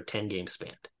 goals over a 10-game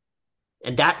span.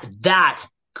 And that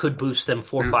could boost them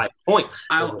 4 or 5 points.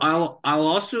 I'll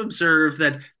also observe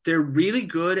that they're really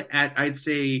good at, I'd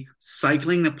say,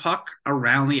 cycling the puck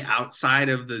around the outside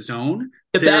of the zone.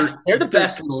 They're the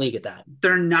best in the league at that.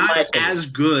 They're not as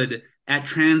good at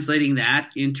translating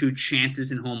that into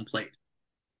chances in home plate.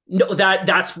 No,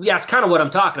 that's kind of what I'm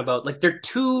talking about. Like, they're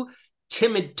too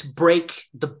timid to break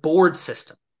the board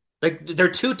system. Like, they're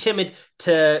too timid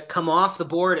to come off the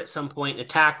board at some point and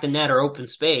attack the net or open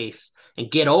space and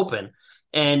get open.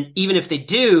 And even if they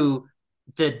do,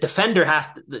 the defender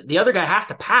the other guy has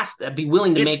to pass, be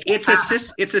willing to make it's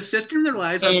a system that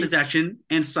relies on possession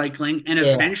and cycling and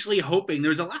eventually hoping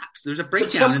there's a lapse. There's a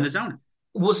breakdown in the zone.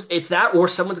 Well, it's that, or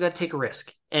someone's got to take a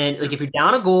risk. And like, if you're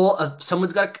down a goal, it's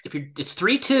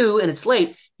 3-2 and it's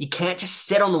late, you can't just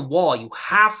sit on the wall. You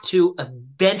have to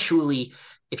eventually,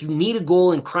 if you need a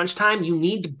goal in crunch time, you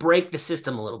need to break the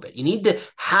system a little bit. You need to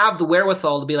have the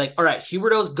wherewithal to be like, all right,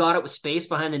 Huberdeau's got it with space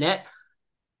behind the net.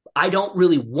 I don't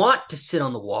really want to sit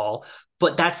on the wall,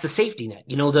 but that's the safety net.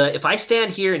 If I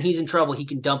stand here and he's in trouble, he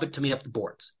can dump it to me up the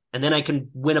boards. And then I can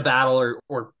win a battle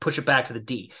or push it back to the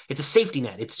D. It's a safety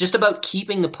net. It's just about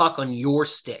keeping the puck on your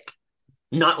stick,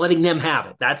 not letting them have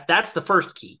it. That's the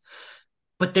first key.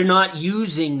 But they're not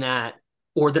using that,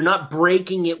 or they're not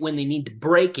breaking it when they need to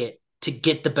break it to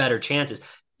get the better chances.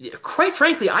 Quite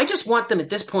frankly, I just want them at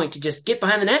this point to just get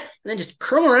behind the net and then just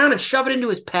curl around and shove it into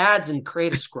his pads and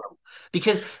create a scrum.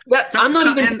 Because I'm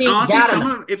not even thinking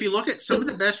that. If you look at some of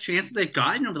the best chances they've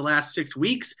gotten over the last 6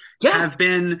 weeks, have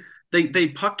been they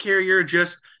puck carrier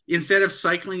just, instead of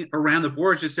cycling around the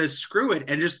board, just says screw it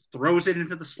and just throws it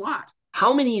into the slot.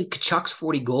 How many of Tkachuk's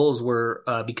 40 goals were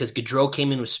because Gaudreau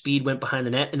came in with speed, went behind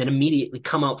the net, and then immediately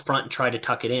come out front and try to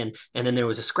tuck it in, and then there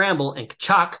was a scramble, and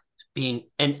Tkachuk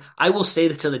and I will say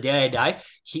this till the day I die,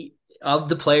 of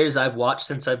the players I've watched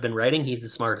since I've been writing, he's the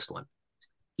smartest one.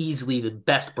 Easily the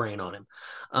best brain on him.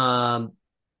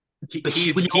 But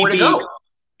he would know where to go.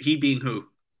 He being who?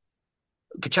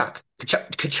 Tkachuk.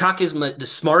 Tkachuk is the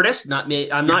smartest. Not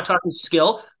me. I'm not talking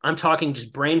skill. I'm talking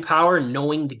just brain power and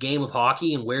knowing the game of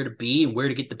hockey and where to be and where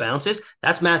to get the bounces.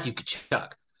 That's Matthew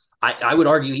Tkachuk. I would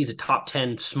argue he's a top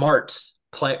 10 smartest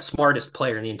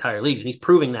player in the entire league, and he's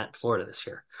proving that in Florida this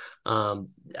year. And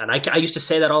I used to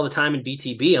say that all the time in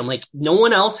BTB. I'm like, no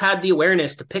one else had the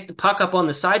awareness to pick the puck up on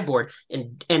the sideboard.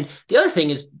 And the other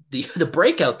thing is the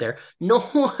breakout there. No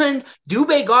one,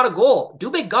 Dubé got a goal.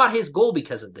 Dubé got his goal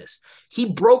because of this. He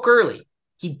broke early.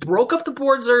 He broke up the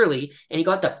boards early, and he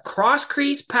got the cross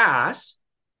crease pass.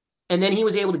 And then he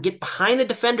was able to get behind the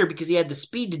defender because he had the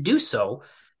speed to do so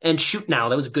and shoot. Now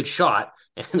that was a good shot.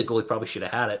 And the goalie probably should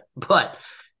have had it, but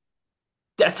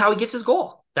that's how he gets his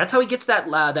goal. That's how he gets that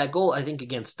goal, I think,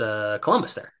 against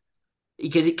Columbus there.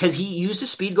 Because he used his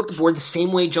speed to go up the board the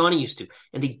same way Johnny used to.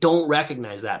 And they don't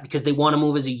recognize that because they want to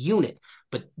move as a unit.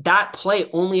 But that play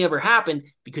only ever happened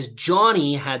because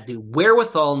Johnny had the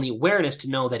wherewithal and the awareness to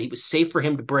know that it was safe for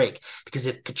him to break. Because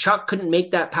if Tkachuk couldn't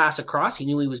make that pass across, he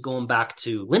knew he was going back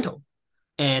to Lindholm.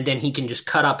 And then he can just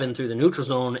cut up in through the neutral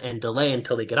zone and delay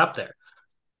until they get up there.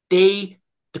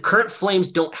 The current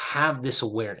Flames don't have this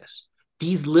awareness.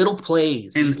 These little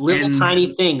plays, these little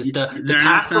tiny things. They're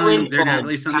not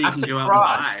really something you can go out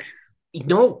and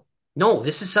buy. No,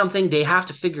 this is something they have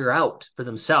to figure out for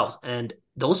themselves. And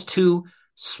those two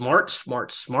smart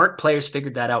players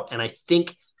figured that out. And I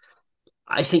think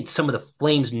some of the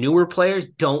Flames' newer players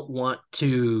don't want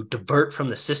to divert from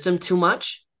the system too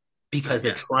much because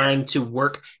they're trying to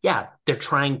work. Yeah, they're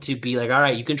trying to be like, all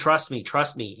right, you can trust me,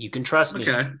 you can trust me.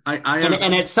 Okay.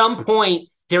 And at some point,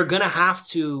 they're going to have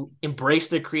to embrace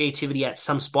their creativity at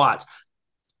some spots.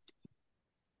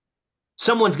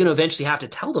 Someone's going to eventually have to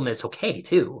tell them it's okay,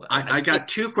 too. I got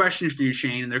 2 questions for you,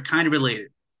 Shane, and they're kind of related.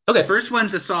 Okay. The first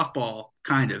one's a softball,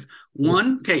 kind of.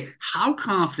 One, okay, how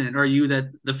confident are you that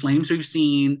the Flames we've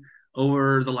seen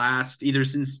over the last, either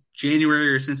since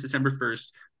January or since December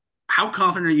 1st, how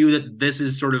confident are you that this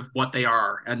is sort of what they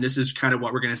are, and this is kind of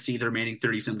what we're going to see the remaining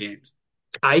 30-some games?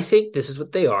 I think this is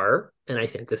what they are, and I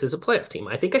think this is a playoff team.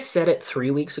 I think I said it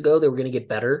 3 weeks ago they were going to get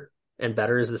better and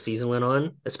better as the season went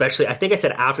on. Especially, I think I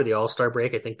said after the All-Star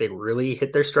break, I think they really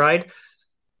hit their stride.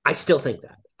 I still think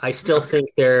that. I still think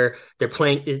they're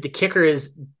playing. The kicker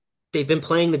is they've been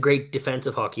playing the great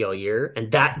defensive hockey all year, and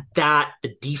that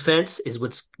the defense is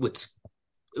what's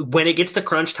when it gets to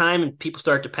crunch time and people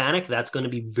start to panic, that's going to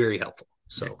be very helpful.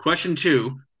 So, question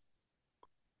 2.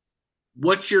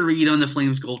 What's your read on the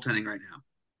Flames goaltending right now?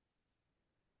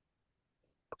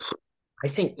 I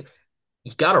think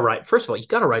you got to ride. First of all, you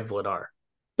got to ride Vladar.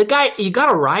 The guy, you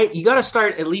got to ride. You got to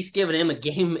start at least giving him a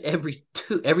game every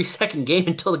second game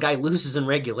until the guy loses in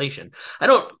regulation. I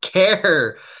don't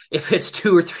care if it's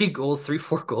 2 or 3 goals,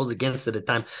 3-4 goals against at a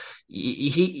time.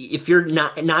 If you're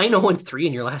 9-0-3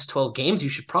 in your last 12 games, you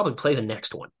should probably play the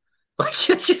next one. Like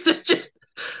it's just,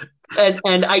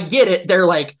 and I get it. They're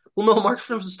like, well, no,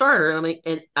 Markstrom's a starter, and I'm like,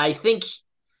 and I think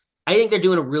they're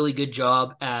doing a really good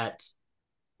job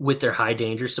with their high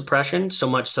danger suppression, so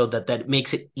much so that it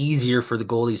makes it easier for the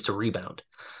goalies to rebound.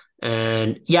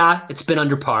 And yeah, it's been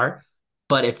under par,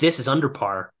 but if this is under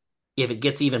par, if it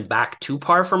gets even back to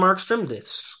par for Markstrom,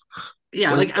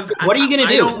 what are you going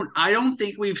to do? I don't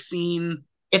think we've seen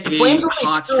if the Flames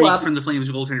hot streak from the Flames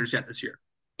goaltenders yet this year.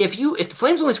 If the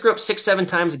Flames only screw up 6-7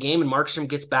 times a game and Markstrom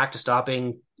gets back to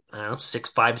stopping, I don't know,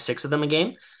 5-6 of them a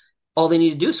game, all they need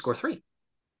to do is score 3.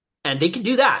 And they can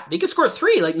do that. They can score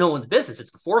 3 like no one's business.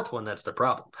 It's the 4th one that's the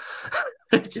problem.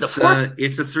 It's a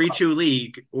 3-2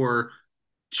 league, or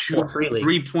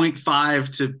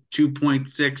 3.5 to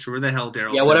 2.6, or where the hell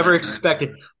Daryl. Yeah, whatever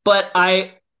expected. But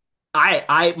my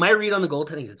read on the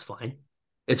goaltending is it's fine.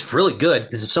 It's really good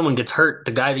because if someone gets hurt,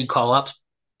 the guy that you call up's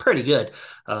pretty good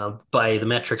by the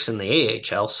metrics in the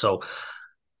AHL. So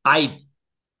I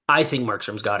think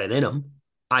Markstrom's got it in him.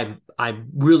 I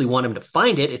really want him to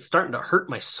find it. It's starting to hurt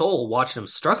my soul watching him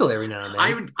struggle every now and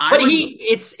then.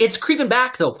 It's creeping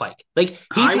back though, Pike. Like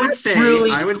he's had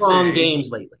really strong games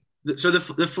lately. So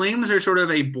the Flames are sort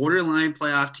of a borderline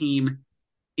playoff team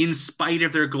in spite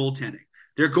of their goaltending.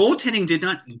 Their goaltending did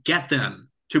not get them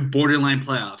to borderline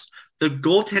playoffs. The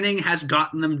goaltending has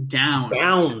gotten them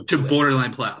down to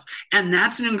borderline playoff, and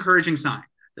that's an encouraging sign.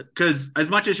 Because as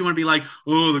much as you want to be like,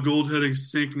 oh, the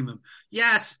goaltending's sinking them.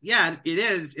 Yes, yeah, it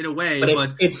is in a way.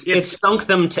 But it's sunk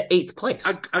them to 8th place.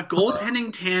 A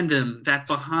goaltending tandem that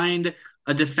behind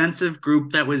a defensive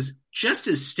group that was just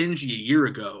as stingy a year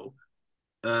ago,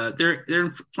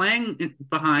 they're playing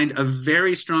behind a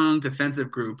very strong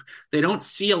defensive group. They don't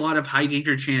see a lot of high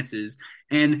danger chances.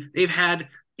 And they've had,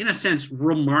 in a sense,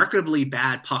 remarkably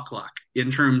bad puck luck in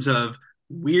terms of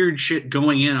weird shit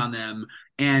going in on them.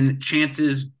 And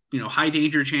chances, high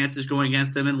danger chances going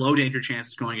against them and low danger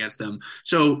chances going against them.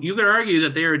 So you could argue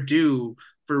that they are due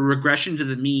for regression to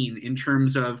the mean in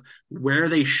terms of where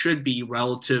they should be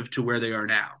relative to where they are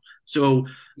now. So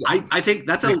yeah. I think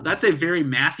that's a very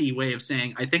mathy way of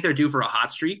saying I think they're due for a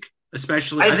hot streak,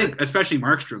 especially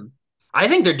Markstrom. I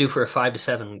think they're due for a 5 to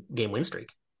 7 game win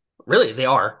streak. Really, they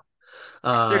are.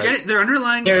 Their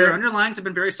underlyings have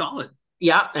been very solid.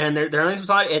 Yeah, and they're underlyings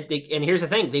solid. And here's the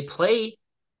thing: they play.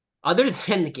 Other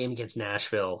than the game against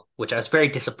Nashville, which I was very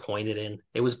disappointed in,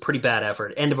 it was a pretty bad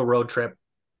effort. End of a road trip,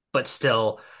 but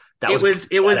still, it was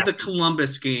the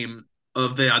Columbus game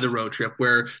of the other road trip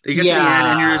where they get to the end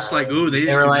and you're just like, ooh, they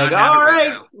just do like, not have all it right,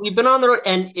 now. We've been on the road,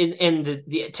 and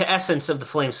the to essence of the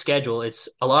Flames schedule, it's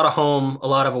a lot of home, a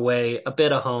lot of away, a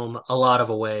bit of home, a lot of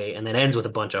away, and then ends with a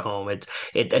bunch of home.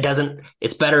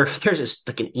 It's better if there's just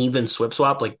like an even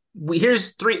swap. Like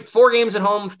here's 4 games at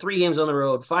home, 3 games on the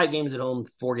road, 5 games at home,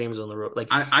 4 games on the road. Like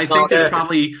I think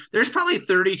there's probably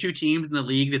 32 teams in the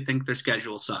league that think their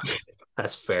schedule sucks.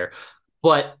 That's fair.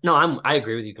 But no, I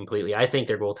agree with you completely. I think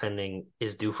their goaltending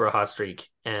is due for a hot streak,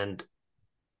 and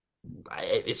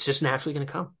it's just naturally going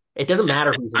to come. It doesn't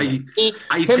matter who's in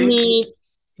it. To me,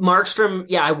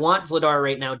 Markstrom, I want Vladar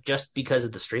right now just because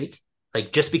of the streak.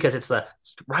 Like, just because it's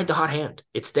ride the hot hand.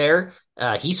 It's there.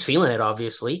 He's feeling it,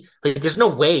 obviously. Like, there's no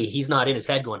way he's not in his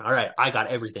head going, all right, I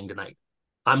got everything tonight.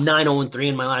 I'm 9-0-3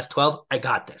 in my last 12. I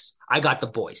got this. I got the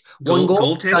boys. One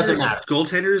goal doesn't matter.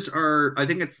 Goaltenders are,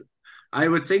 I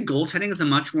would say goaltending is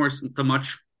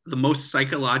the most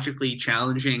psychologically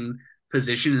challenging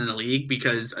position in the league,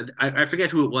 because I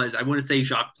forget who it was. I want to say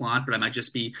Jacques Plante, but I might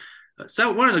just be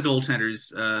one of the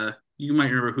goaltenders. You might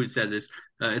remember who said this.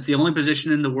 It's the only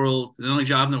position in the world, the only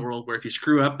job in the world where if you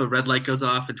screw up, a red light goes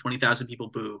off and 20,000 people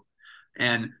boo.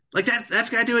 And like that's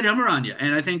got to do a number on you.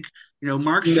 And I think,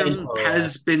 Markstrom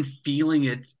has been feeling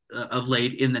it of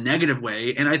late in the negative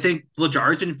way. And I think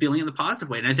Vladar's been feeling it in the positive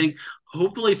way. And I think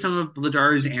hopefully some of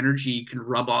Vladar's energy can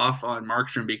rub off on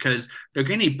Markstrom, because they're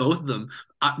going to need both of them.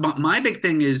 My big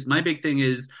thing is I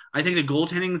think the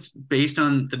goaltending's based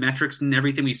on the metrics and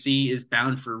everything we see is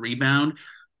bound for rebound.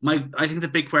 I think the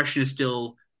big question is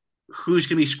still who's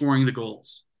going to be scoring the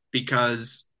goals,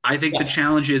 because I think the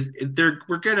challenge is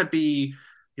we're going to be,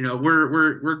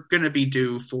 we're going to be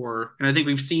due for, and I think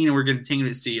we've seen and we're going to continue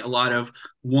to see a lot of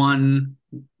one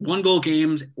goal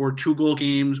games or 2 goal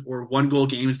games or 1 goal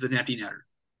games with an empty netter.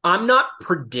 I'm not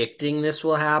predicting this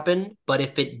will happen, but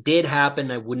if it did happen,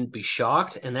 I wouldn't be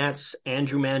shocked. And that's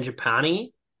Andrew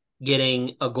Mangiapane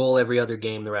getting a goal every other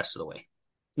game the rest of the way.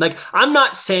 Like, I'm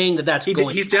not saying that that's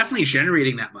going. He's definitely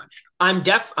generating that much. I'm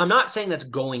not saying that's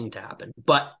going to happen,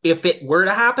 but if it were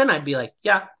to happen, I'd be like,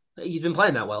 yeah, he's been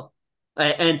playing that well.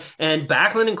 And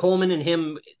Backlund and Coleman and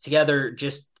him together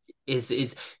just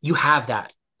is you have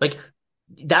that. Like,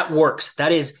 that works.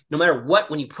 That is, no matter what,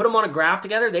 when you put them on a graph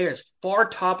together, they are as far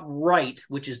top right,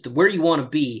 which is where you want to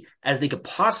be, as they could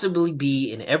possibly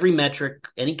be in every metric,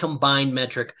 any combined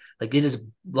metric. Like, it is a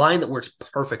line that works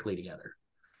perfectly together.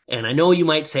 And I know you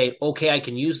might say, okay, I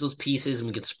can use those pieces and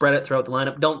we can spread it throughout the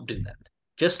lineup. Don't do that.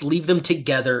 Just leave them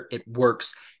together. It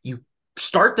works. You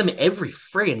start them every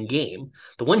friggin' game.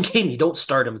 The one game you don't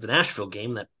start them is the Nashville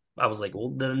game that I was like,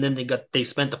 well, then they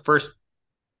spent the first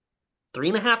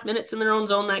 3.5 minutes in their own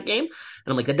zone that game. And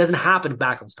I'm like, that doesn't happen if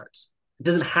Backlund starts. It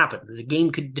doesn't happen.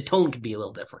 The tone could be a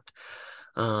little different.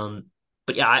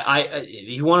 But yeah, if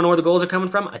you want to know where the goals are coming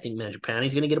from, I think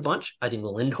Mangiapane's going to get a bunch. I think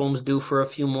Lindholm's due for a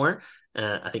few more.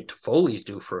 I think Toffoli's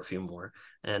due for a few more.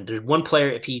 And there's one player,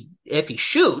 if he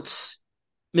shoots,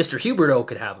 Mr. Huberdeau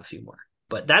could have a few more.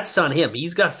 But that's on him.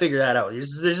 He's got to figure that out.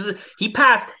 He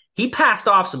passed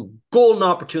off some golden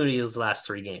opportunities those last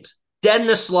 3 games. Dead in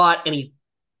the slot, and he's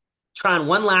trying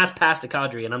one last pass to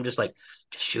Kadri, and I'm just like,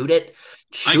 just shoot it.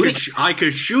 I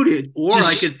could shoot it, or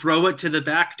I could throw it to the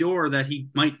back door that he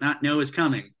might not know is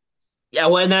coming. Yeah,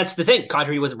 well, and that's the thing.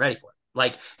 Kadri wasn't ready for it.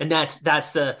 Like, and that's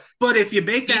the. But if you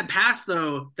make that pass,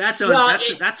 though, that's on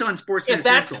Sportsnet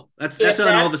Central. That's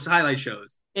on all the highlight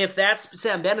shows. If that's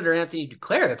Sam Bennett or Anthony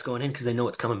Duclair that's going in, because they know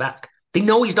it's coming back. They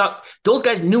know he's not. Those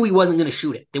guys knew he wasn't going to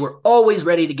shoot it. They were always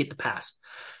ready to get the pass.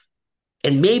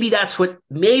 And maybe that's what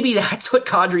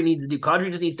Kadri needs to do. Kadri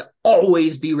just needs to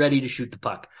always be ready to shoot the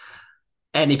puck.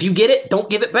 And if you get it, don't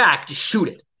give it back. Just shoot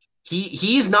it.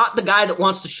 He's not the guy that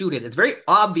wants to shoot it. It's very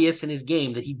obvious in his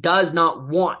game that he does not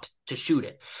want to shoot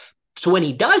it. So when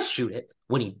he does shoot it,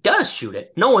 not even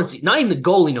the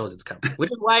goalie knows it's coming,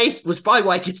 which is probably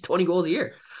why he gets 20 goals a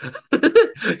year.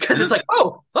 Because it's like,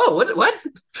 what?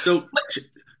 So,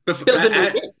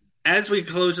 as we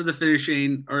close to the finish,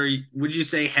 Shane, or would you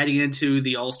say heading into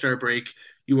the All-Star break,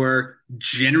 you are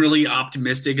generally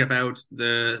optimistic about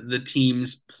the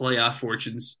team's playoff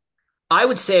fortunes? I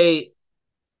would say,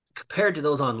 compared to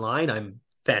those online, I'm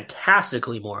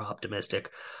fantastically more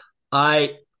optimistic.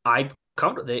 Until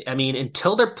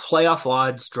their playoff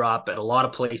odds drop at a lot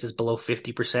of places below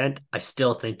 50%, I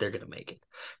still think they're going to make it.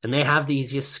 And they have the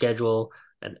easiest schedule,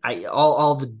 and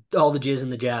all the jizz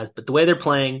and the jazz. But the way they're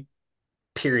playing,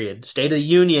 period, State of the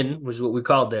Union was what we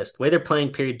called this. The way they're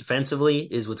playing, period, defensively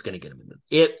is what's going to get them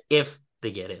in. If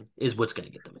they get in, is what's going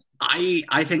to get them in.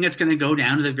 I think it's going to go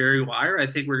down to the very wire. I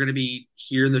think we're going to be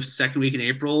here in the second week in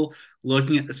April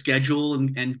looking at the schedule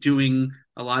and doing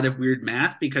a lot of weird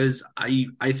math, because I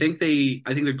think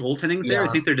their goaltending's there. I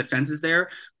think their defense is there.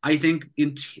 I think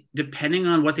depending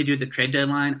on what they do at the trade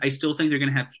deadline, I still think they're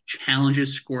going to have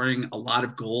challenges scoring a lot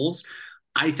of goals.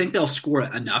 I think they'll score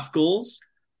enough goals,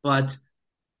 but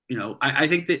I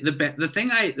think that the thing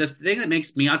that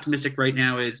makes me optimistic right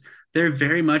now is they're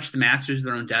very much the masters of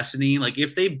their own destiny. Like,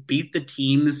 if they beat the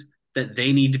teams that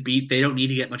they need to beat, they don't need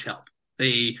to get much help.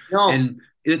 This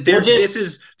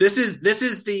is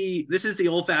the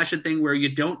old fashioned thing where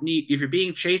you don't need, if you're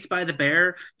being chased by the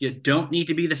bear, you don't need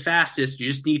to be the fastest. You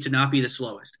just need to not be the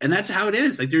slowest. And that's how it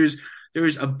is. Like,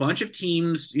 there's a bunch of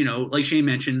teams, like Shane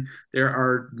mentioned, there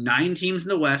are 9 teams in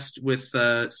the West with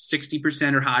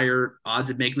 60% or higher odds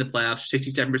of making the playoffs,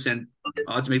 67%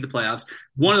 odds of making the playoffs.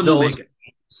 One of them will make it.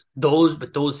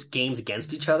 Those games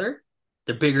against each other,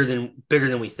 they're bigger than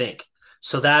we think.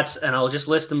 So and I'll just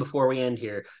list them before we end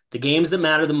here. The games that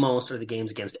matter the most are the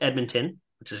games against Edmonton,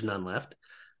 which there's none left.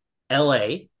 LA,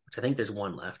 which I think there's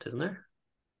 1 left, isn't there?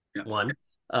 Yeah. 1.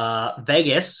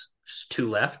 Vegas, which is 2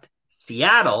 left.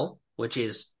 Seattle, which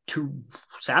is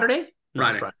Saturday?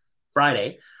 No,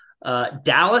 Friday.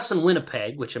 Dallas and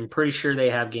Winnipeg, which I'm pretty sure they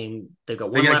have game. They've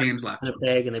got 1 games left.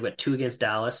 Winnipeg, and they've got 2 against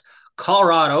Dallas.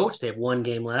 Colorado, which they have 1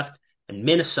 game left, and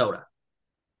Minnesota.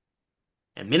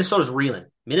 And Minnesota's reeling.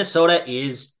 Minnesota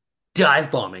is dive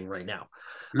bombing right now.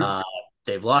 Mm-hmm.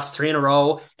 They've lost 3 in a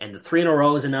row, and the 3 in a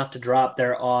row is enough to drop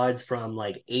their odds from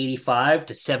like 85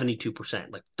 to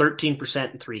 72%, like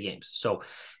 13% in 3 games. So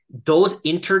those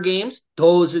inter games,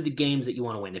 those are the games that you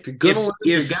want to win. If you're going to lose,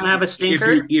 you're going to have a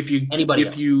stinker. If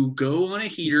you go on a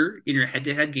heater in your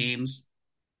head-to-head games,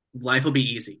 life will be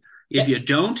easy. If you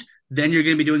don't, then you're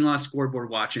going to be doing a lot of scoreboard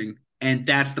watching, and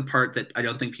that's the part that I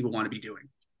don't think people want to be doing.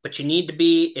 But you need to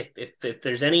be, if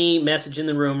there's any message in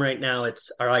the room right now,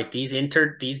 it's all right.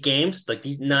 These games, like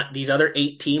these other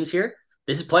 8 teams here.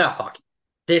 This is playoff hockey.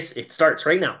 It starts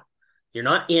right now. You're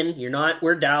not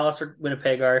where Dallas or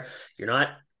Winnipeg are. You're not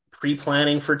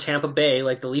pre-planning for Tampa Bay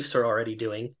like the Leafs are already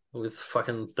doing with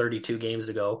fucking 32 games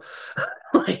to go.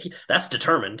 Like, that's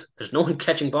determined. There's no one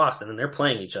catching Boston, and they're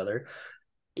playing each other.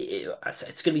 It's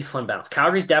going to be fun bounce.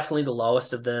 Calgary's definitely the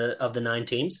lowest of the 9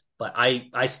 teams, but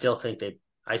I still think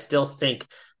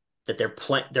that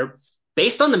they're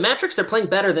based on the metrics, they're playing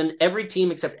better than every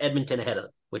team except Edmonton ahead of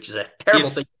them, which is a terrible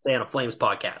thing to say on a Flames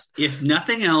podcast. If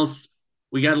nothing else,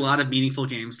 we got a lot of meaningful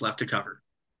games left to cover.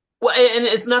 Well, and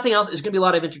it's nothing else. There's going to be a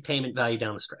lot of entertainment value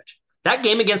down the stretch. That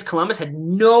game against Columbus had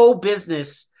no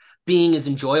business being as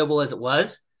enjoyable as it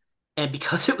was. And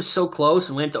because it was so close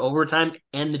and went to overtime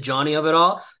and the Johnny of it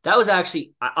all, that was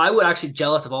actually, I was actually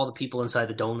jealous of all the people inside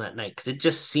the Dome that night because it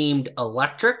just seemed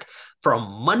electric for a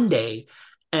Monday.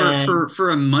 And for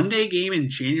a Monday game in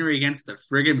January against the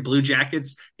friggin' Blue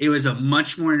Jackets, it was a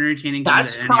much more entertaining game.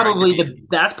 That's probably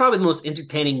the most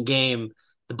entertaining game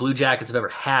the Blue Jackets have ever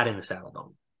had in the Saddle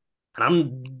Dome.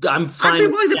 And I'm fine. I'd be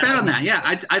willing to bet on that.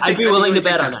 Yeah, I'd be willing to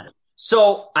bet on that.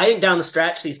 So I think down the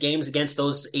stretch, these games against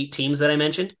those 8 teams that I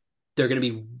mentioned, they're going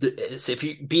to be. So if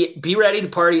you be ready to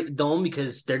party at the Dome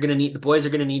because the boys are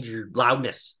going to need your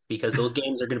loudness because those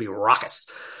games are going to be raucous.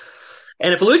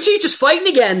 And if Lucic is fighting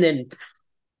again, then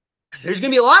there's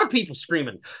going to be a lot of people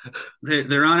screaming.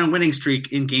 They're on a winning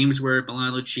streak in games where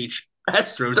Milan Lucic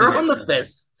throws the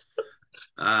fist.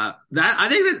 I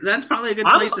think that's probably a good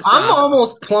place to stop. I'm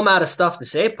almost plumb out of stuff to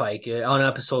say, Pike, on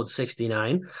episode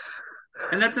 69.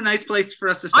 And that's a nice place for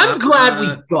us to stop. I'm glad we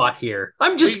got here.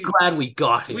 I'm just glad we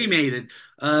got here. We made it.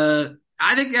 I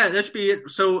think, that should be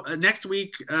it. So next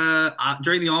week,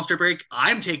 during the All-Star break,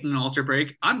 I'm taking an All-Star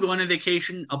break. I'm going on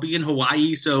vacation. I'll be in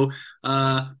Hawaii. So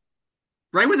right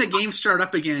when the games start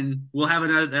up again, we'll have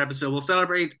another episode. We'll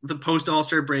celebrate the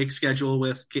post-All-Star break schedule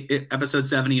with episode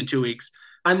 70 in 2 weeks.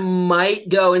 I might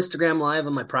go Instagram Live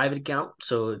on my private account.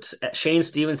 So it's at Shane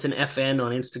Stevenson FN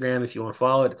on Instagram. If you want to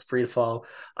follow it, it's free to follow.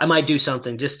 I might do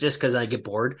something just because I get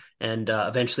bored. And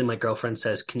eventually my girlfriend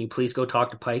says, can you please go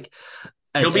talk to Pike?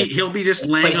 He'll be just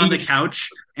laying on the couch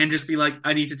and just be like,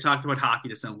 I need to talk about hockey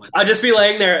to someone. I'll just be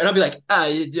laying there and I'll be like,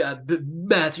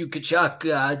 Matthew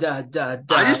Tkachuk. I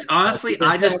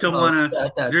just don't want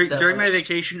to, during my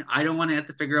vacation, I don't want to have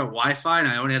to figure out Wi-Fi and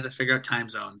I don't have to figure out time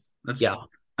zones.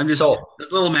 I'm just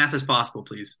as little math as possible,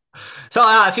 please. So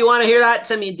if you want to hear that,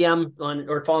 send me a DM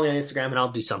or follow me on Instagram and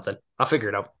I'll do something. I'll figure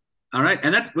it out. All right.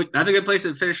 And that's a good place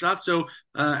to finish it off. So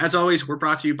as always, we're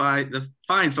brought to you by the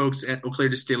fine folks at Eau Claire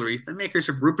Distillery, the makers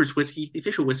of Rupert's Whiskey, the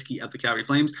official whiskey of the Calgary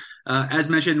Flames. As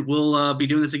mentioned, we'll be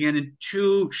doing this again in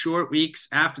 2 short weeks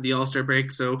after the All-Star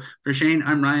break. So for Shane,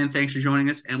 I'm Ryan. Thanks for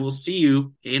joining us, and we'll see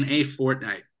you in a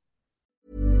fortnight.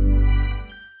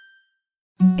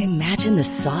 Imagine the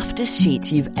softest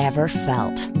sheets you've ever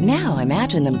felt. Now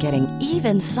imagine them getting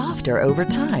even softer over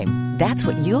time. That's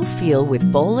what you'll feel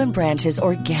with Boll & Branch's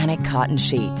organic cotton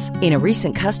sheets. In a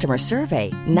recent customer survey,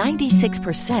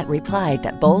 96% replied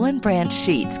that Boll & Branch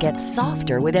sheets get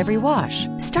softer with every wash.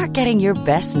 Start getting your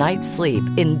best night's sleep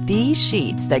in these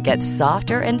sheets that get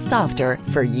softer and softer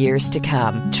for years to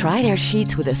come. Try their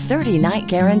sheets with a 30-night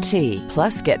guarantee.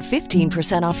 Plus, get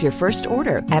 15% off your first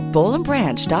order at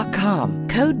BollandBranch.com.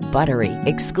 Code BUTTERY.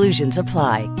 Exclusions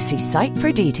apply. See site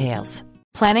for details.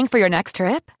 Planning for your next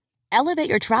trip? Elevate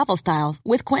your travel style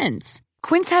with Quince.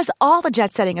 Quince has all the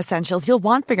jet-setting essentials you'll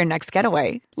want for your next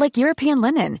getaway, like European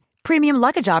linen, premium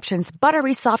luggage options,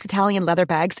 buttery soft Italian leather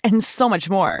bags, and so much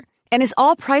more. And is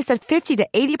all priced at 50 to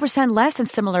 80% less than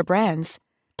similar brands.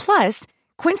 Plus,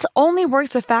 Quince only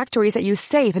works with factories that use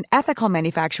safe and ethical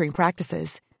manufacturing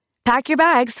practices. Pack your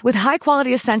bags with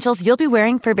high-quality essentials you'll be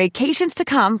wearing for vacations to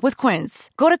come with Quince.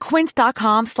 Go to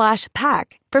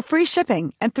quince.com/pack for free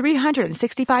shipping and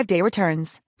 365-day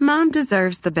returns. Mom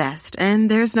deserves the best, and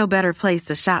there's no better place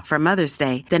to shop for Mother's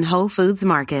Day than Whole Foods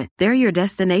Market. They're your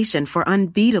destination for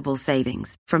unbeatable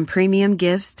savings, from premium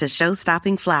gifts to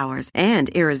show-stopping flowers and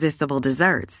irresistible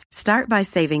desserts. Start by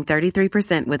saving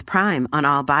 33% with Prime on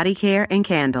all body care and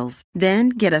candles. Then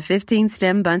get a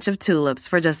 15-stem bunch of tulips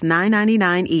for just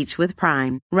 $9.99 each with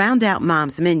Prime. Round out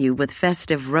Mom's menu with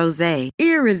festive rosé,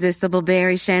 irresistible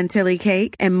berry chantilly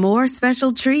cake, and more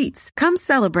special treats. Come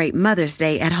celebrate Mother's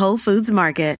Day at Whole Foods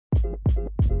Market.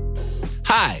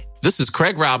 Hi, this is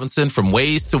Craig Robinson from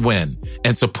Ways to Win,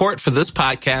 and support for this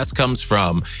podcast comes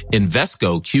from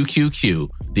Invesco QQQ,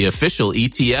 the official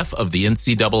ETF of the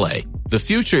NCAA. The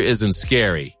future isn't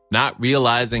scary. Not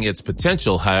realizing its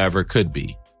potential, however, could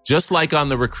be. Just like on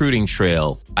the recruiting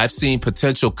trail, I've seen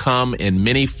potential come in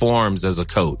many forms as a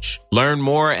coach. Learn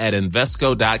more at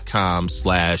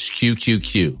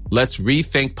Invesco.com/QQQ. Let's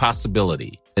rethink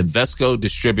possibility. Invesco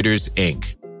Distributors,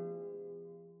 Inc.